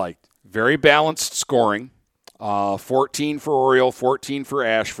that I liked. Very balanced scoring, 14 for Oriole, 14 for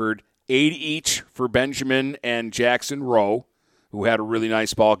Ashford, 8 each for Benjamin and Jackson Rowe, who had a really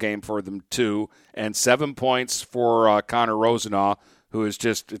nice ball game for them too, and 7 points for Connor Rosenaw, who is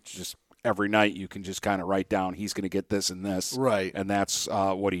just every night you can just kind of write down he's going to get this and this, right? And that's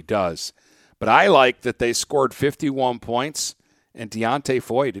what he does. But I like that they scored 51 points, and Deontay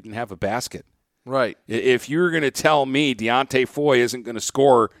Foy didn't have a basket. Right. If you were going to tell me Deontay Foy isn't going to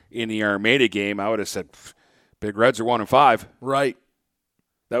score in the Armada game, I would have said, Big Reds are 1-5. Right.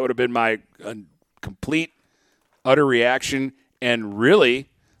 That would have been my complete, utter reaction. And really,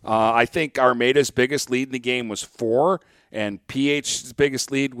 I think Armada's biggest lead in the game was 4, and PH's biggest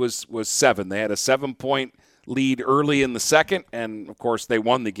lead was 7. They had a 7-point lead early in the second, and, of course, they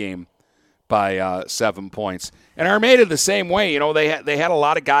won the game by 7 points. And Armada the same way. They had a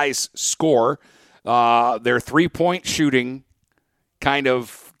lot of guys score. Their 3-point shooting kind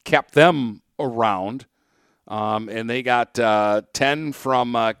of kept them around. And they got 10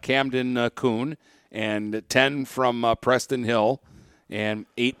 from Camden Kuhn and 10 from Preston Hill and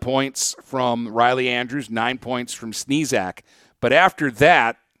 8 points from Riley Andrews, 9 points from Sneezak. But after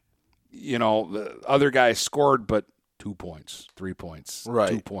that, the other guys scored, but 2 points, 3 points,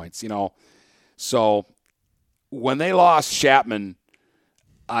 2 points, So when they lost Chapman,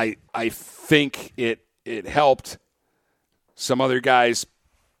 I think it helped some other guys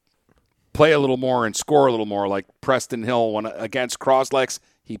play a little more and score a little more, like Preston Hill. When against Croslex,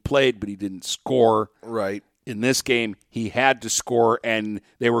 he played, but he didn't score. Right. In this game, he had to score, and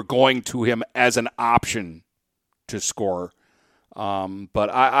they were going to him as an option to score. But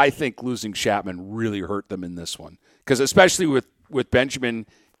I think losing Chapman really hurt them in this one, because especially with Benjamin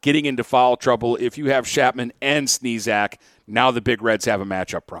getting into foul trouble, if you have Chapman and Sneezak, now the Big Reds have a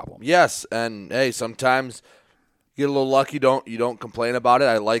matchup problem. Yes, and hey, sometimes you get a little lucky. You don't complain about it.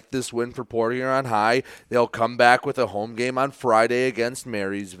 I like this win for Port Huron High. They'll come back with a home game on Friday against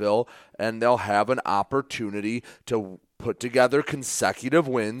Marysville, and they'll have an opportunity to put together consecutive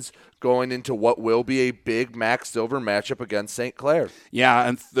wins going into what will be a big Max Silver matchup against St. Clair. Yeah,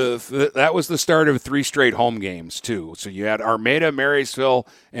 and that was the start of 3 straight home games, too. So you had Armada, Marysville,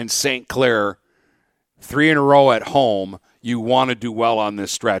 and St. Clair, 3 in a row at home. You want to do well on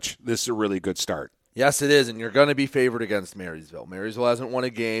this stretch. This is a really good start. Yes, it is, and you're going to be favored against Marysville. Marysville hasn't won a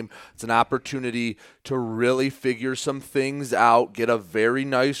game. It's an opportunity to really figure some things out, get a very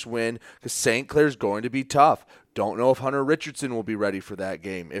nice win, because St. Clair's going to be tough. Don't know if Hunter Richardson will be ready for that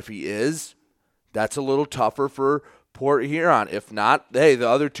game. If he is, that's a little tougher for Port Huron. If not, hey, the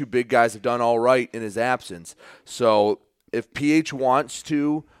other two big guys have done all right in his absence. So if PH wants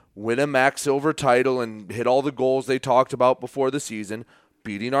to win a MAC Silver title and hit all the goals they talked about before the season,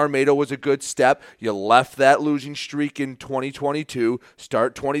 beating Armada was a good step. You left that losing streak in 2022.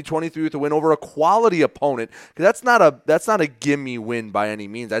 Start 2023 with a win over a quality opponent. That's not a gimme win by any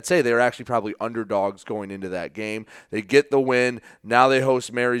means. I'd say they're actually probably underdogs going into that game. They get the win. Now they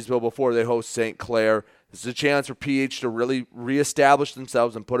host Marysville before they host St. Clair. This is a chance for PH to really reestablish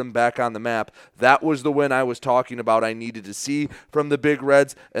themselves and put them back on the map. That was the win I was talking about I needed to see from the Big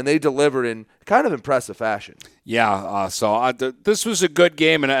Reds, and they delivered in kind of impressive fashion. Yeah, this was a good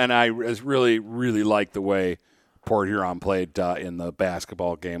game, and I really, really liked the way Port Huron played in the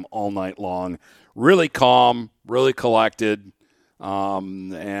basketball game all night long. Really calm, really collected, they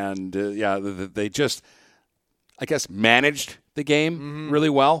just, I guess, managed the game really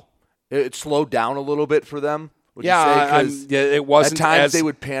well. It slowed down a little bit for them. It wasn't at times as they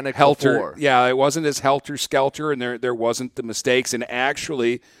would panic helter. before. Yeah, it wasn't as helter-skelter, and there wasn't the mistakes. And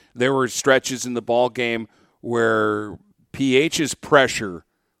actually, there were stretches in the ball game where PH's pressure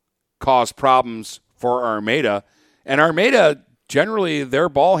caused problems for Armada. And Armada, generally, their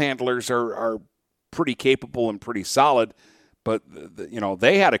ball handlers are pretty capable and pretty solid. But,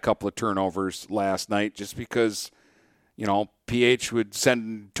 they had a couple of turnovers last night just because, PH would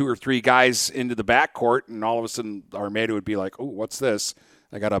send 2 or 3 guys into the backcourt, and all of a sudden Armada would be like, oh, what's this?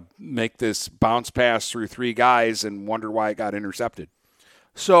 I got to make this bounce pass through 3 guys and wonder why it got intercepted.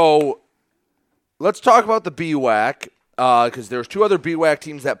 So let's talk about the BWAC, because there's 2 other BWAC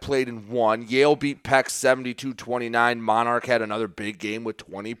teams that played and won. Yale beat Peck 72-29. Monarch had another big game with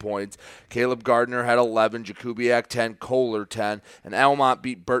 20 points. Caleb Gardner had 11, Jakubiak 10, Kohler 10, and Almont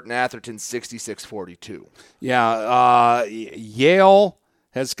beat Burton Atherton 66-42. Yeah, Yale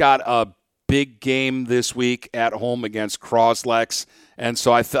has got a big game this week at home against Croslex, and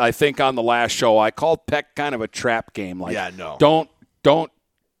so I think on the last show I called Peck kind of a trap game. Don't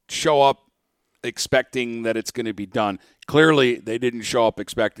show up expecting that it's going to be done. Clearly, they didn't show up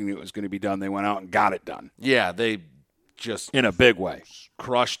expecting it was going to be done. They went out and got it done. Yeah, they just in a big way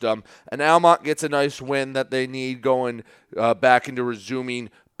crushed them. And Almont gets a nice win that they need going back into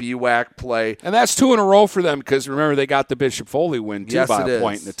resuming BWAC play. And that's 2 in a row for them because, remember, they got the Bishop Foley win, too, by a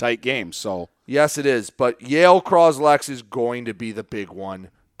point in a tight game. So yes, it is. But Yale-Croslex is going to be the big one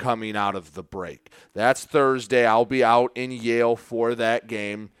coming out of the break. That's Thursday. I'll be out in Yale for that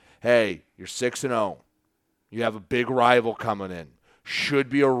game. Hey, you're 6-0. You have a big rival coming in. Should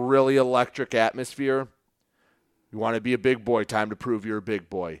be a really electric atmosphere. You want to be a big boy, time to prove you're a big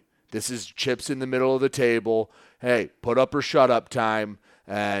boy. This is chips in the middle of the table. Hey, put up or shut up time.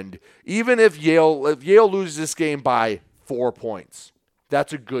 And even if Yale loses this game by 4 points,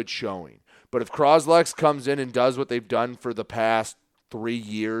 that's a good showing. But if Croslex comes in and does what they've done for the past 3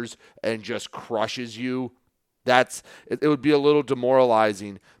 years and just crushes you, it would be a little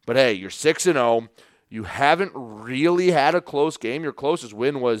demoralizing. But hey, you're 6-0. You haven't really had a close game. Your closest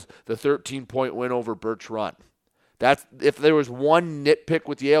win was the 13-point win over Birch Run. If there was one nitpick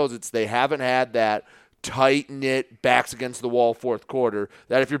with Yale, it's they haven't had that tight-knit, backs against the wall fourth quarter,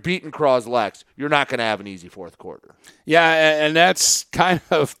 that if you're beating Croslex, you're not going to have an easy fourth quarter. Yeah, and that's kind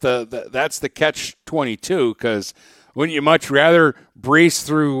of that's the catch-22, because wouldn't you much rather breeze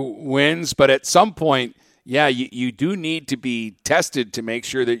through wins? But at some point, yeah, you do need to be tested to make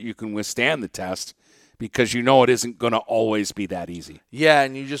sure that you can withstand the test, because it isn't going to always be that easy. Yeah,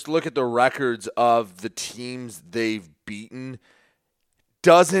 and you just look at the records of the teams they've beaten.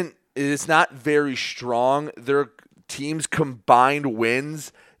 It's not very strong. Their teams' combined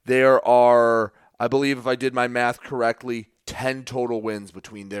wins, there are, I believe if I did my math correctly, 10 total wins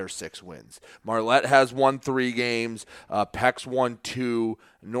between their 6 wins. Marlette has won 3 games. Peck's won 2.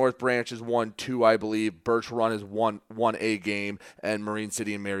 North Branch has won 2, I believe. Birch Run has won a game. And Marine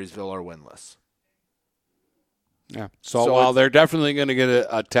City and Marysville are winless. Yeah. So they're definitely going to get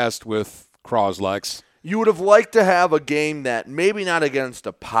a test with Croslex. You would have liked to have a game that maybe not against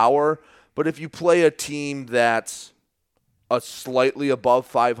a power, but if you play a team that's a slightly above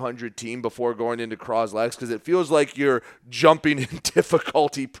 500 team before going into Croslex, because it feels like you're jumping in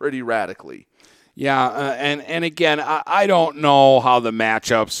difficulty pretty radically. Yeah, and again, I don't know how the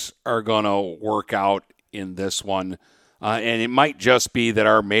matchups are going to work out in this one, and it might just be that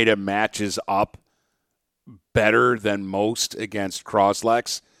Armada matches up better than most against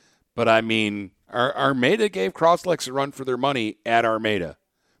Croslex, but I mean, Armada gave Croslex a run for their money at Armada.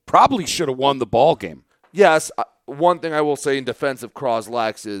 Probably should have won the ball game. Yes, one thing I will say in defense of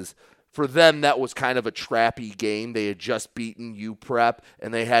Croslex is for them that was kind of a trappy game. They had just beaten UPrep,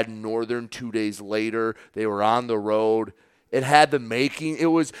 and they had Northern 2 days later. They were on the road. It had the making. It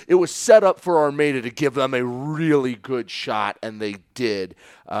was set up for Armada to give them a really good shot, and they did.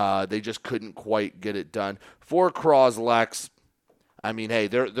 They just couldn't quite get it done. For Croslex, I mean, hey,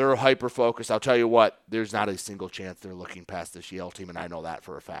 they're hyper-focused. I'll tell you what, there's not a single chance they're looking past this Yale team, and I know that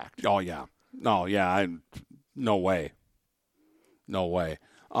for a fact. Oh, yeah. No, yeah, no way. No way.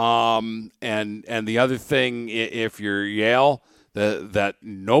 And the other thing, if you're Yale, that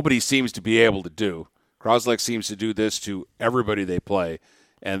nobody seems to be able to do, Croslex seems to do this to everybody they play,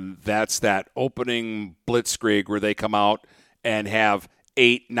 and that's that opening blitzkrieg where they come out and have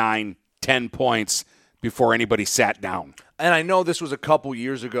 8, 9, 10 points before anybody sat down. And I know this was a couple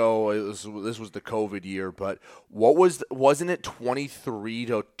years ago. This was the COVID year, but wasn't it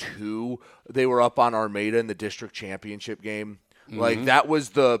 23-2? They were up on Armada in the district championship game. Mm-hmm. Like that was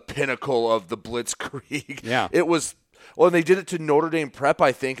the pinnacle of the blitzkrieg. Yeah, it was. Well, and they did it to Notre Dame Prep,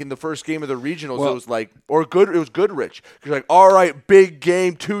 I think, in the first game of the regionals. Well, it was like, it was Goodrich. You're like, all right, big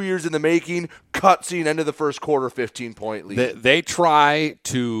game, 2 years in the making, cutscene, end of the first quarter, 15-point lead. They try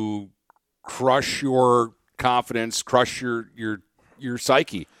to crush your confidence, crush your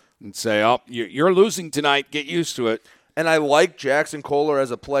psyche, and say, oh, you're losing tonight, get used to it. And I like Jackson Kohler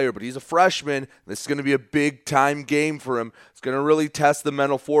as a player, but he's a freshman. This is going to be a big-time game for him. It's going to really test the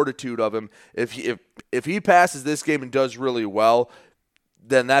mental fortitude of him. If he passes this game and does really well,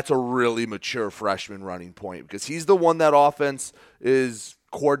 then that's a really mature freshman running point because he's the one that offense is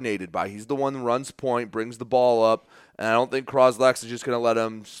coordinated by. He's the one that runs point, brings the ball up, and I don't think Croslex is just going to let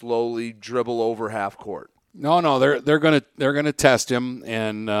him slowly dribble over half court. No, they're gonna test him,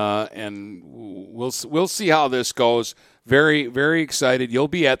 and we'll see how this goes. Very, very excited. You'll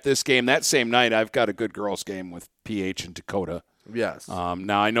be at this game that same night. I've got a good girls game with PH and Dakota. Yes.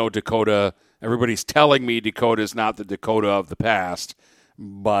 Now I know Dakota. Everybody's telling me Dakota is not the Dakota of the past,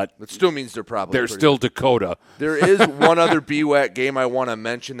 but it still means they're still good. Dakota. There is one other BWAC game I want to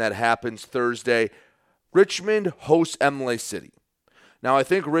mention that happens Thursday. Richmond hosts Imlay City. Now, I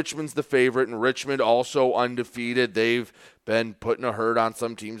think Richmond's the favorite, and Richmond also undefeated. They've been putting a hurt on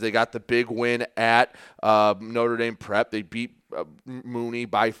some teams. They got the big win at Notre Dame Prep. They beat Mooney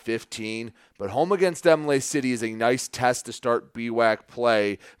by 15. But home against Imlay City is a nice test to start BWAC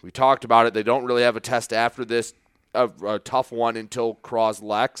play. We talked about it. They don't really have a test after this, a tough one until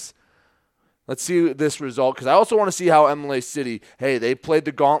Croslex. Let's see this result, because I also want to see how Imlay City, hey, they played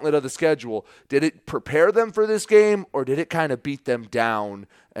the gauntlet of the schedule. Did it prepare them for this game, or did it kind of beat them down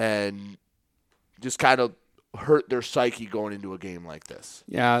and just kind of hurt their psyche going into a game like this?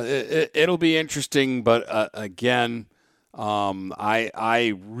 Yeah, it'll be interesting, but again,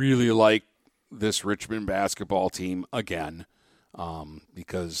 I really like this Richmond basketball team again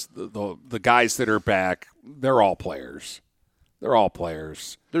because the guys that are back, they're all players. They're all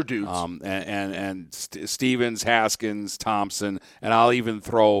players. They're dudes. And Stevens, Haskins, Thompson, and I'll even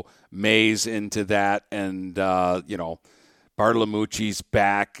throw Mays into that. And Bartolomucci's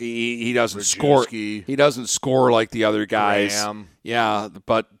back. He doesn't score. He doesn't score like the other guys. Graham. Yeah,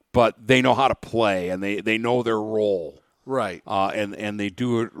 but they know how to play and they know their role. Right. And they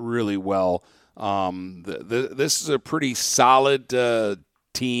do it really well. This is a pretty solid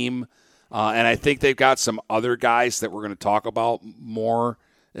team. And I think they've got some other guys that we're going to talk about more.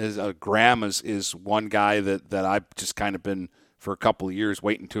 Graham is one guy that I've just kind of been for a couple of years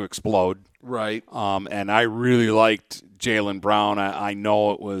waiting to explode. Right. And I really liked Jalen Brown. I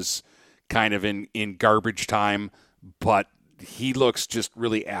know it was kind of in garbage time, but he looks just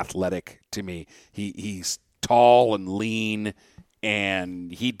really athletic to me. He's tall and lean,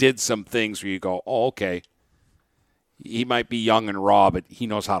 and he did some things where you go, oh, okay, he might be young and raw, but he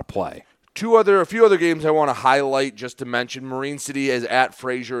knows how to play. A few other games I want to highlight just to mention. Marine City is at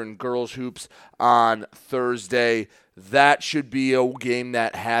Fraser in girls hoops on Thursday. That should be a game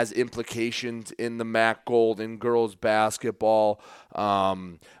that has implications in the MAC Gold in girls basketball.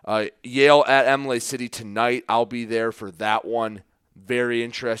 Yale at Imlay City tonight. I'll be there for that one. Very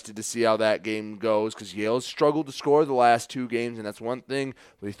interested to see how that game goes because Yale's struggled to score the last two games, and that's one thing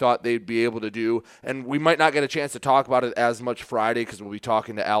we thought they'd be able to do. And we might not get a chance to talk about it as much Friday because we'll be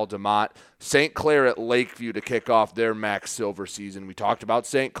talking to Al DeMott. St. Clair at Lakeview to kick off their MAC Silver season. We talked about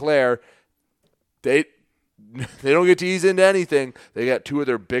St. Clair. They don't get to ease into anything. They got two of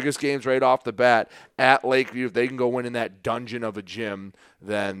their biggest games right off the bat at Lakeview. If they can go win in that dungeon of a gym,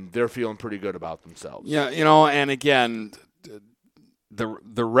 then they're feeling pretty good about themselves. Yeah, and again,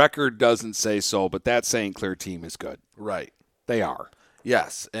 the record doesn't say so, but that St. Clair team is good. Right. They are.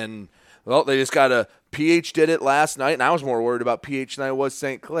 Yes, and well, they just got PH did it last night, and I was more worried about PH than I was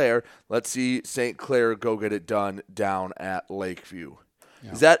St. Clair. Let's see St. Clair go get it done down at Lakeview.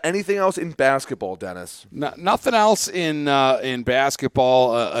 Yeah. Is that anything else in basketball, Dennis? Nothing else in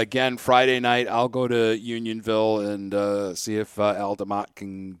basketball. Again, Friday night, I'll go to Unionville and see if Altamont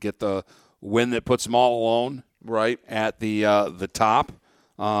can get the win that puts them all alone right at the top.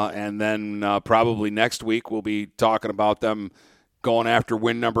 And then probably next week we'll be talking about them going after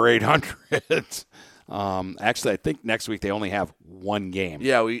win number 800. Actually, I think next week they only have one game.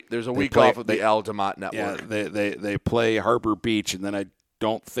 Yeah, there's a week off of the Altamont network. Yeah, they play Harbor Beach, and then I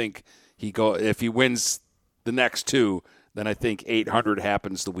don't think if he wins the next two, then I think 800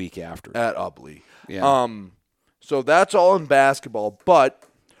 happens the week after. At Ubley. Yeah. So that's all in basketball, but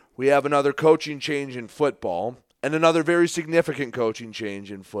we have another coaching change in football. And another very significant coaching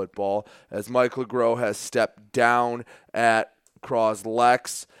change in football as Mike LeGros has stepped down at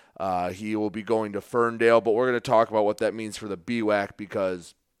Croslex. He will be going to Ferndale, but we're going to talk about what that means for the BWAC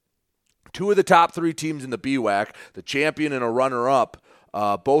because two of the top three teams in the BWAC, the champion and a runner-up,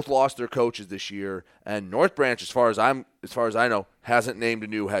 both lost their coaches this year. And North Branch, as far as I know, hasn't named a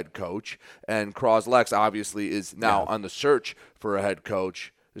new head coach. And Croslex obviously is now on the search for a head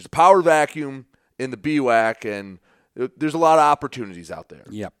coach. There's a power vacuum in the BWAC, and there's a lot of opportunities out there.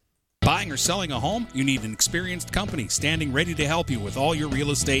 Yep. Buying or selling a home? You need an experienced company standing ready to help you with all your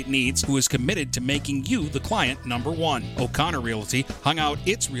real estate needs who is committed to making you the client number one. O'Connor Realty hung out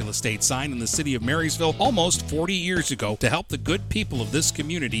its real estate sign in the city of Marysville almost 40 years ago to help the good people of this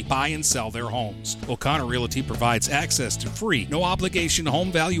community buy and sell their homes. O'Connor Realty provides access to free, no-obligation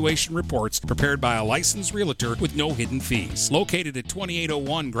home valuation reports prepared by a licensed realtor with no hidden fees. Located at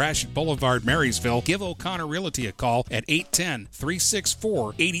 2801 Gratiot Boulevard, Marysville, give O'Connor Realty a call at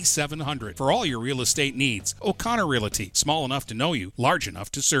 810-364-8700. For all your real estate needs. O'Connor Realty, small enough to know you, large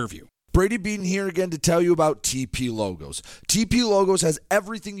enough to serve you. Brady Beaton here again to tell you about TP Logos. TP Logos has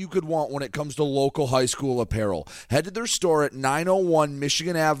everything you could want when it comes to local high school apparel. Head to their store at 901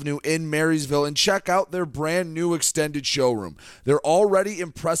 Michigan Avenue in Marysville and check out their brand new extended showroom. Their already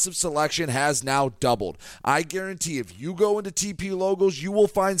impressive selection has now doubled. I guarantee if you go into TP Logos, you will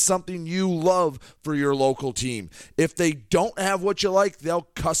find something you love for your local team. If they don't have what you like, they'll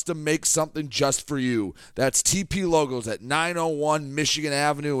custom make something just for you. That's TP Logos at 901 Michigan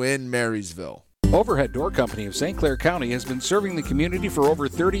Avenue in Marysville. Overhead Door Company of St. Clair County has been serving the community for over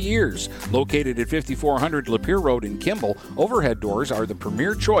 30 years. Located at 5400 Lapeer Road in Kimball, Overhead Doors are the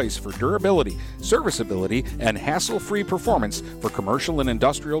premier choice for durability, serviceability, and hassle-free performance for commercial and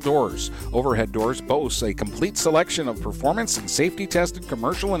industrial doors. Overhead Doors boasts a complete selection of performance and safety-tested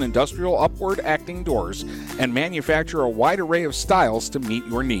commercial and industrial upward-acting doors and manufacture a wide array of styles to meet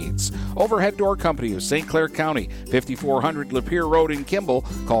your needs. Overhead Door Company of St. Clair County, 5400 Lapeer Road in Kimball.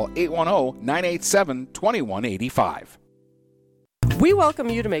 Call 810-987-2185. We welcome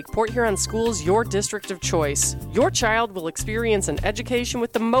you to make Port Huron Schools your district of choice. Your child will experience an education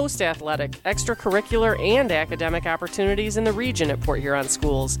with the most athletic, extracurricular, and academic opportunities in the region at Port Huron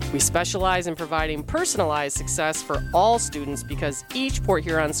Schools. We specialize in providing personalized success for all students because each Port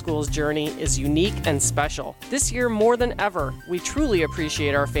Huron Schools journey is unique and special. This year, more than ever, we truly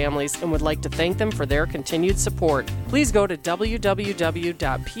appreciate our families and would like to thank them for their continued support. Please go to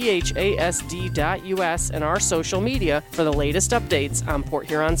www.phasd.us and our social media for the latest updates on Port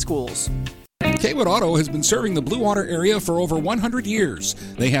Huron Schools. Kaywood Auto has been serving the Blue Water area for over 100 years.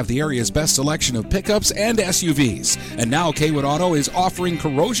 They have the area's best selection of pickups and SUVs. And now Kaywood Auto is offering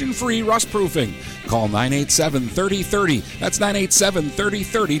corrosion-free rust proofing. Call 987-3030. That's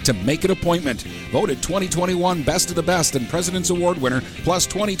 987-3030 to make an appointment. Voted 2021 Best of the Best and President's Award winner, plus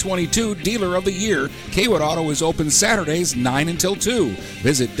 2022 Dealer of the Year. Kaywood Auto is open Saturdays 9 until 2.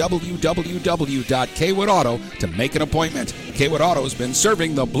 Visit www.kaywoodauto to make an appointment. Kaywood Auto has been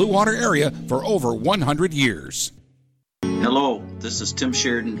serving the Blue Water area for over 100 years. Hello, this is Tim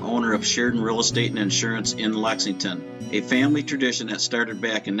Sheridan, owner of Sheridan Real Estate and Insurance in Lexington, a family tradition that started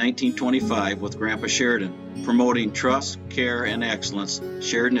back in 1925 with Grandpa Sheridan. Promoting trust, care, and excellence,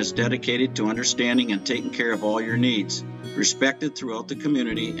 Sheridan is dedicated to understanding and taking care of all your needs. Respected throughout the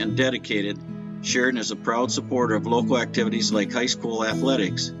community and dedicated, Sheridan is a proud supporter of local activities like high school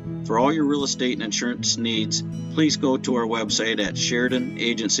athletics. For all your real estate and insurance needs, please go to our website at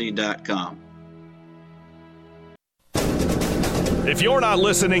SheridanAgency.com. If you're not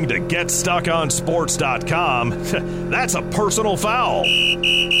listening to GetStuckOnSports.com, that's a personal foul.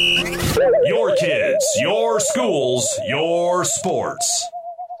 Your kids, your schools, your sports.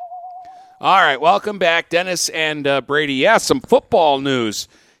 All right, welcome back, Dennis and Brady. Yeah, some football news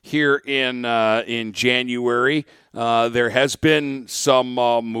here in January. There has been some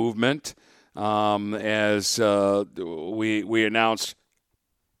movement, as we announced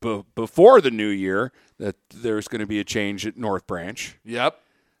before the new year that there's going to be a change at North Branch. Yep.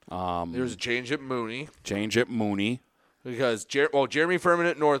 There's a change at Mooney. Because Jeremy Furman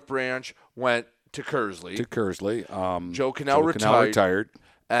at North Branch went to Kersley. Joe Cannell retired.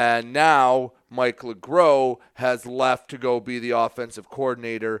 And now Mike LeGros has left to go be the offensive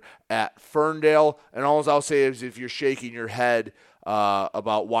coordinator at Ferndale. And all I'll say is if you're shaking your head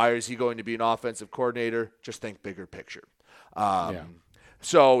about why is he going to be an offensive coordinator, just think bigger picture.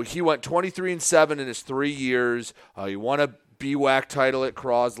 So he went 23-7 in his 3 years. He won a BWAC title at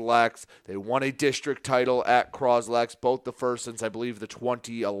Croslex. They won a district title at Croslex, both the first since I believe the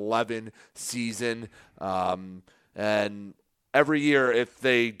 2011 season. And every year, if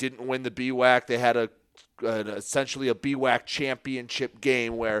they didn't win the BWAC, they had essentially a BWAC championship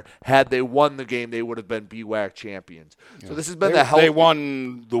game where had they won the game, they would have been BWAC champions. Yeah. So this has been They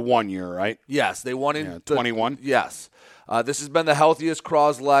won the 1 year, right? Yes, they won in 21. Yes. This has been the healthiest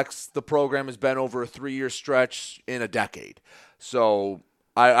Croslex the program has been over a 3-year stretch in a decade. So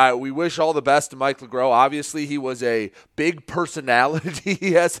we wish all the best to Mike LeGros. Obviously, he was a big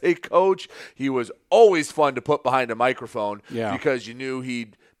personality as a coach. He was always fun to put behind a microphone because you knew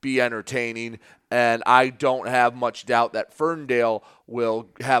he'd be entertaining. And I don't have much doubt that Ferndale will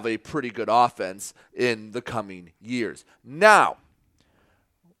have a pretty good offense in the coming years. Now,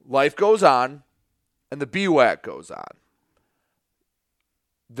 life goes on, and the BWAC goes on.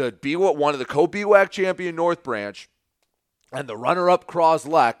 One of the co-BWAC champion North Branch and the runner-up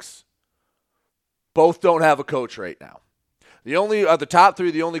Croslex both don't have a coach right now. The only of the top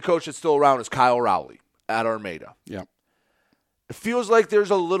three, the only coach that's still around is Kyle Rowley at Armada. Yeah. It feels like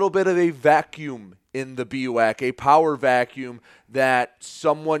there's a little bit of a vacuum in the BWAC, a power vacuum that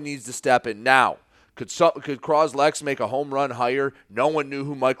someone needs to step in. Now, could Croslex make a home run hire? No one knew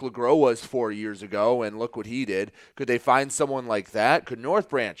who Mike LeGros was 4 years ago, and look what he did. Could they find someone like that? Could North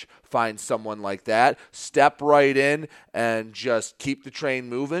Branch find someone like that? Step right in and just keep the train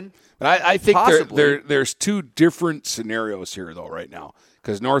moving? But I think there's two different scenarios here, though, right now,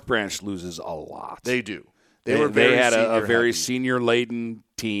 because North Branch loses a lot. They do. They had a very senior-laden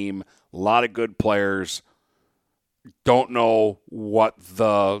team, a lot of good players. Don't know what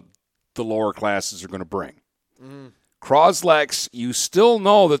the lower classes are going to bring. Croslex, you still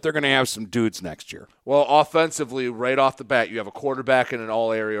know that they're going to have some dudes next year. Well, offensively, right off the bat, you have a quarterback and an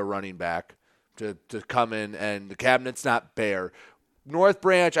all-area running back to come in, and the cabinet's not bare. North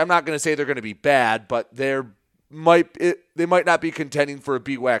Branch, I'm not going to say they're going to be bad, but they might not be contending for a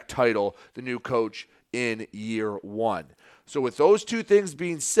BWAC title, the new coach, in year one. So with those two things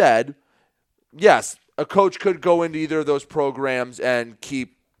being said, yes, a coach could go into either of those programs and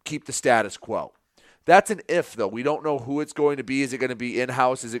keep the status quo. That's an if, though. We don't know who it's going to be. Is it going to be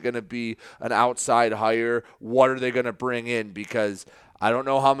in-house? Is it going to be an outside hire? What are they going to bring in? Because I don't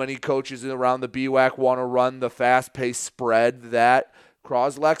know how many coaches around the BWAC want to run the fast-paced spread that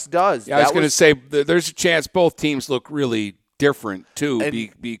Croslex does. Yeah, I was going to say there's a chance both teams look really different,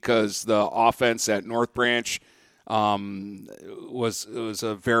 too, because the offense at North Branch was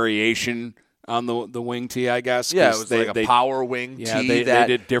a variation on the wing tee, I guess. Yeah, it was like a power wing tee. They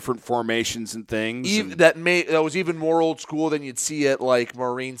did different formations and things. That was even more old school than you'd see at like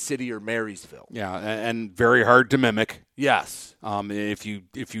Marine City or Marysville. Yeah, and very hard to mimic. Yes. If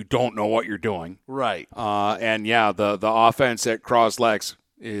you don't know what you're doing. Right. And yeah, the offense at Croslex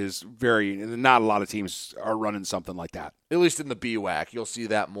is not a lot of teams are running something like that. At least in the BWAC. You'll see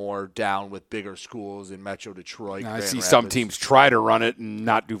that more down with bigger schools in Metro Detroit. I see some teams try to run it and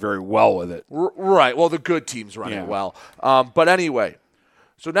not do very well with it. Right. Well, the good teams run it well. But anyway,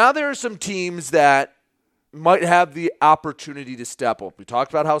 so now there are some teams that might have the opportunity to step up. We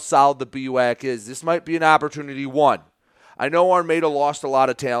talked about how solid the BWAC is. This might be an opportunity one. I know Armada lost a lot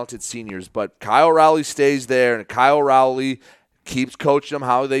of talented seniors, but Kyle Rowley stays there, and Kyle Rowley keeps coaching them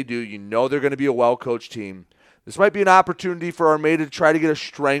how they do. You know they're going to be a well-coached team. This might be an opportunity for Armada to try to get a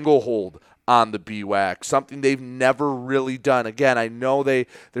stranglehold on the BWAC, something they've never really done. Again, I know their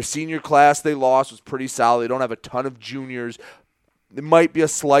senior class they lost was pretty solid. They don't have a ton of juniors. It might be a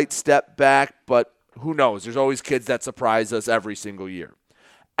slight step back, but who knows? There's always kids that surprise us every single year.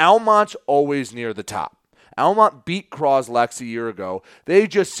 Almont's always near the top. Almont beat Croslex a year ago. They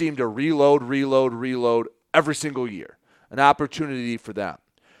just seem to reload every single year. An opportunity for them.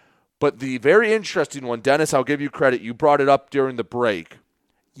 But the very interesting one, Dennis, I'll give you credit. You brought it up during the break.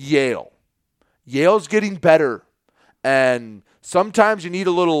 Yale. Yale's getting better. And Sometimes you need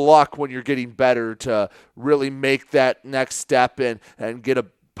a little luck when you're getting better to really make that next step and get a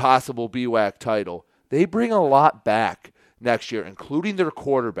possible BWAC title. They bring a lot back next year, including their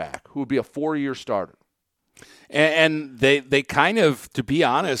quarterback, who would be a 4-year starter. And they kind of, to be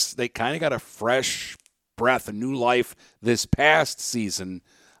honest, they kind of got a fresh breath, a new life this past season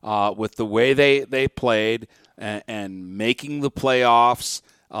with the way they played and making the playoffs.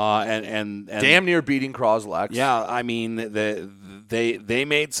 And damn near beating Croslex. Yeah, I mean, they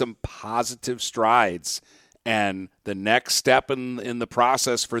made some positive strides, and the next step in the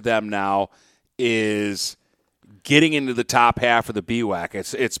process for them now is getting into the top half of the BWAC.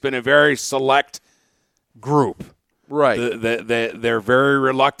 It's been a very select group. Right. They're very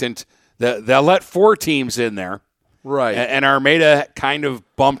reluctant. They'll let 4 teams in there. Right. And Armada kind of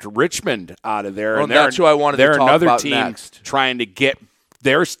bumped Richmond out of there. Well, and that's who I wanted to talk another about team next. Trying to get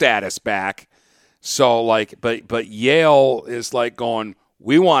their status back. So but Yale is going,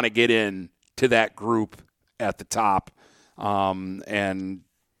 we want to get in to that group at the top. And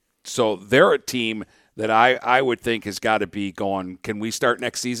so they're a team that I would think has got to be going, can we start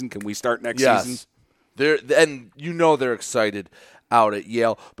next season? Can we start next season? And they're excited out at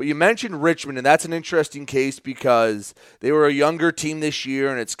Yale. But you mentioned Richmond, and that's an interesting case because they were a younger team this year,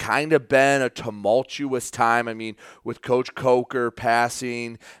 and it's kind of been a tumultuous time. I mean, with Coach Coker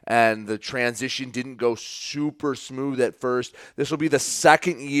passing, and the transition didn't go super smooth at first. This will be the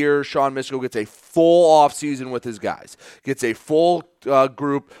second year Sean Misko gets a full offseason with his guys, gets a full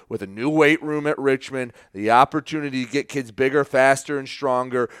group with a new weight room at Richmond, the opportunity to get kids bigger, faster, and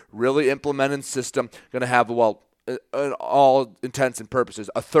stronger, really implementing system. Going to have, all intents and purposes,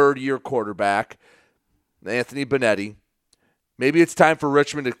 a third-year quarterback, Anthony Benetti. Maybe it's time for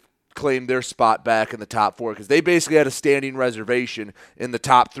Richmond to claim their spot back in the top 4 because they basically had a standing reservation in the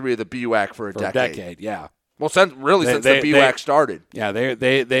top 3 of the BWAC for a decade. Yeah. Well, since the BWAC started. Yeah,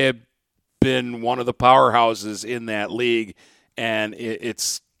 they have been one of the powerhouses in that league, and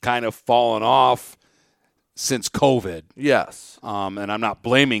it's kind of fallen off since COVID. Yes. And I'm not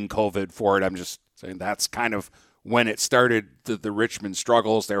blaming COVID for it. I'm just saying that's kind of when it started, the Richmond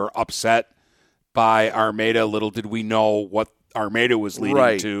struggles. They were upset by Armada. Little did we know what Armada was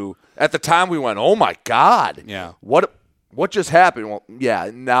leading to. At the time, we went, oh, my God. Yeah. What just happened? Well, yeah,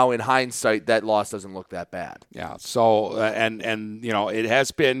 now in hindsight, that loss doesn't look that bad. Yeah, so, and it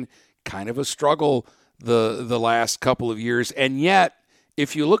has been kind of a struggle the last couple of years. And yet,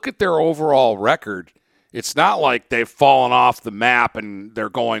 if you look at their overall record, it's not like they've fallen off the map and they're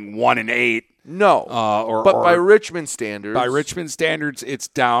going 1-8. No, but by Richmond standards. By Richmond standards, it's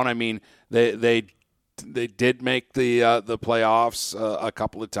down. I mean, they did make the playoffs a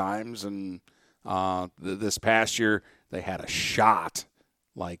couple of times, and this past year they had a shot.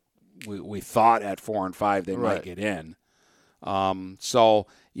 Like we thought at 4-5 they might get in. So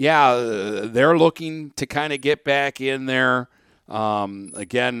yeah, they're looking to kind of get back in there.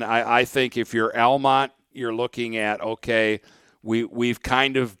 Again, I think if you're Almont, you're looking at We've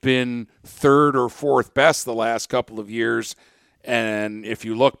kind of been 3rd or 4th best the last couple of years, and if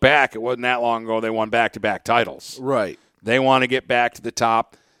you look back, it wasn't that long ago they won back-to-back titles. Right. They want to get back to the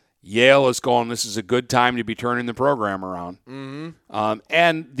top. Yale is going, this is a good time to be turning the program around. Mm-hmm.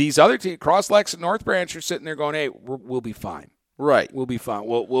 And these other teams, Croslex and North Branch, are sitting there going, hey, we'll be fine. Right. We'll be fine.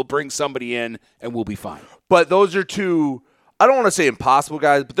 We'll bring somebody in, and we'll be fine. But those are two, I don't want to say impossible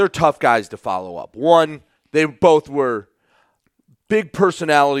guys, but they're tough guys to follow up. One, they both were big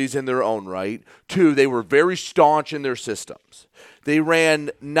personalities in their own right. 2, they were very staunch in their systems. They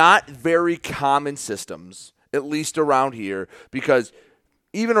ran not very common systems, at least around here, because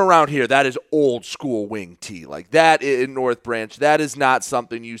even around here, that is old school wing T. Like that in North Branch, that is not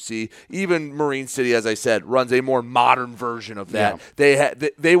something you see. Even Marine City, as I said, runs a more modern version of that. Yeah.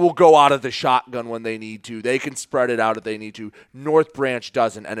 They will go out of the shotgun when they need to. They can spread it out if they need to. North Branch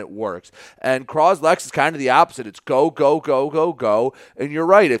doesn't, and it works. And Croslex is kind of the opposite. It's go, go, go, go, go. And you're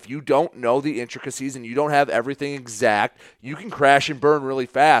right. If you don't know the intricacies and you don't have everything exact, you can crash and burn really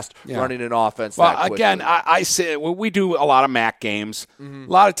fast running an offense that quickly. Again, I say we do a lot of MAC games. Mm-hmm.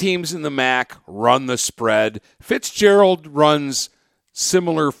 A lot of teams in the MAC run the spread. Fitzgerald runs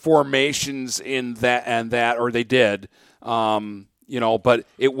similar formations in that, or they did, but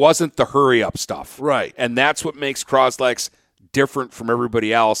it wasn't the hurry-up stuff. Right. And that's what makes Croslex different from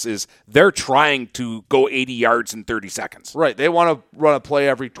everybody else is they're trying to go 80 yards in 30 seconds. Right. They want to run a play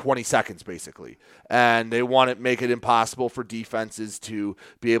every 20 seconds, basically. And they want to make it impossible for defenses to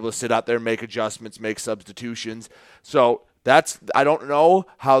be able to sit out there, make adjustments, make substitutions. So I don't know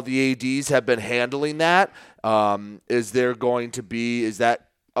how the ADs have been handling that. Is that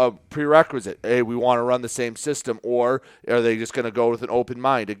a prerequisite. Hey, we want to run the same system, or are they just going to go with an open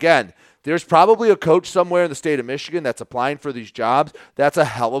mind? Again, there's probably a coach somewhere in the state of Michigan that's applying for these jobs. That's a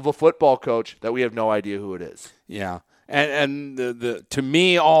hell of a football coach that we have no idea who it is. Yeah. And the to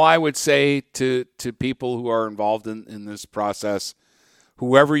me, all I would say to people who are involved in this process,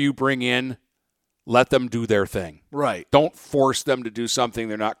 whoever you bring in, let them do their thing. Right. Don't force them to do something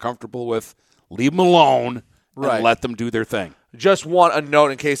they're not comfortable with. Leave them alone and let them do their thing. Just want a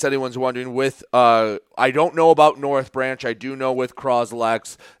note in case anyone's wondering. With I don't know about North Branch. I do know with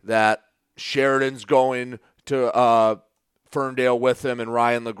Croslex that Sheridan's going to Ferndale with him, and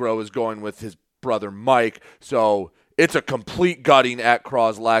Ryan LeGros is going with his brother Mike. So it's a complete gutting at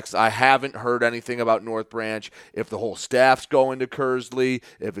Croslex. I haven't heard anything about North Branch, if the whole staff's going to Kearsley,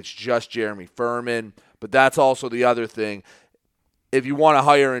 if it's just Jeremy Furman. But that's also the other thing. If you want to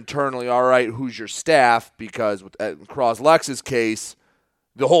hire internally, all right, who's your staff? Because in Croslex's case,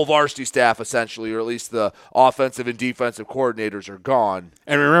 the whole varsity staff essentially, or at least the offensive and defensive coordinators, are gone.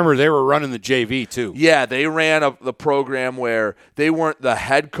 And remember, they were running the JV too. Yeah, they ran the program where they weren't the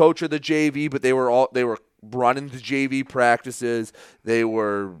head coach of the JV, but they were running the JV practices. They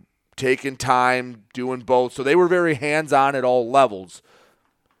were taking time, doing both. So they were very hands-on at all levels.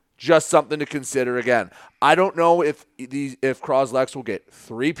 Just something to consider. Again, I don't know if Croslex will get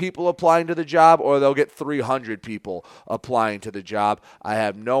 3 people applying to the job or they'll get 300 people applying to the job. I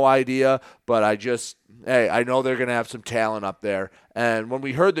have no idea, but I know they're going to have some talent up there. And when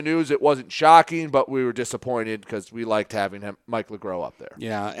we heard the news, it wasn't shocking, but we were disappointed because we liked having Mike LeGros up there.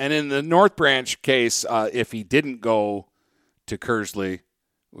 Yeah, and in the North Branch case, if he didn't go to Kearsley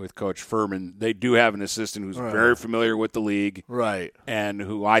with Coach Furman, they do have an assistant who's very familiar with the league. Right. And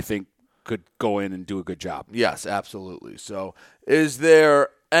who I think could go in and do a good job. Yes, absolutely. So is there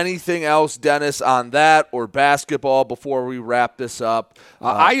anything else, Dennis, on that or basketball before we wrap this up?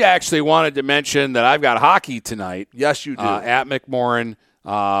 I actually wanted to mention that I've got hockey tonight. Yes, you do. At McMorran.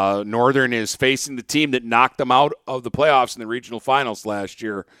 Northern is facing the team that knocked them out of the playoffs in the regional finals last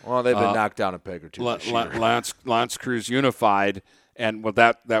year. Well, they've been knocked down a peg or two this year. L'Anse Creuse Unified. And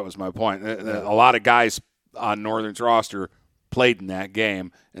that was my point. A lot of guys on Northern's roster played in that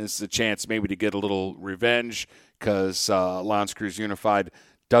game, and it's a chance maybe to get a little revenge because L'Anse Creuse Unified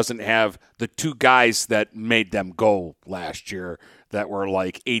doesn't have the 2 guys that made them go last year that were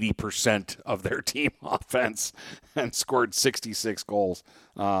like 80% of their team offense and scored 66 goals.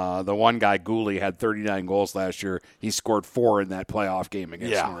 The one guy, Gooley, had 39 goals last year. He scored 4 in that playoff game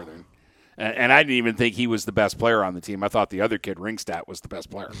against Northern. And I didn't even think he was the best player on the team. I thought the other kid, Ringstadt, was the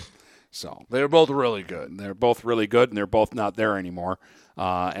best player. So they're both really good. They're both really good, and they're both not there anymore.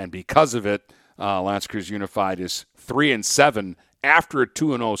 And because of it, L'Anse Creuse Unified is 3-7 after a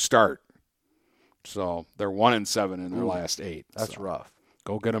 2-0 start. So they're 1-7 in their last 8. That's rough.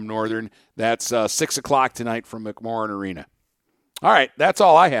 Go get them, Northern. That's 6 o'clock tonight from McMorran Arena. All right, that's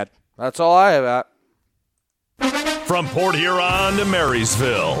all I had. That's all I have at. From Port Huron to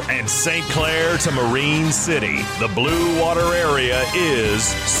Marysville and St. Clair to Marine City, the Blue Water area is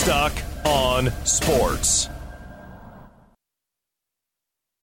Stuck on Sports.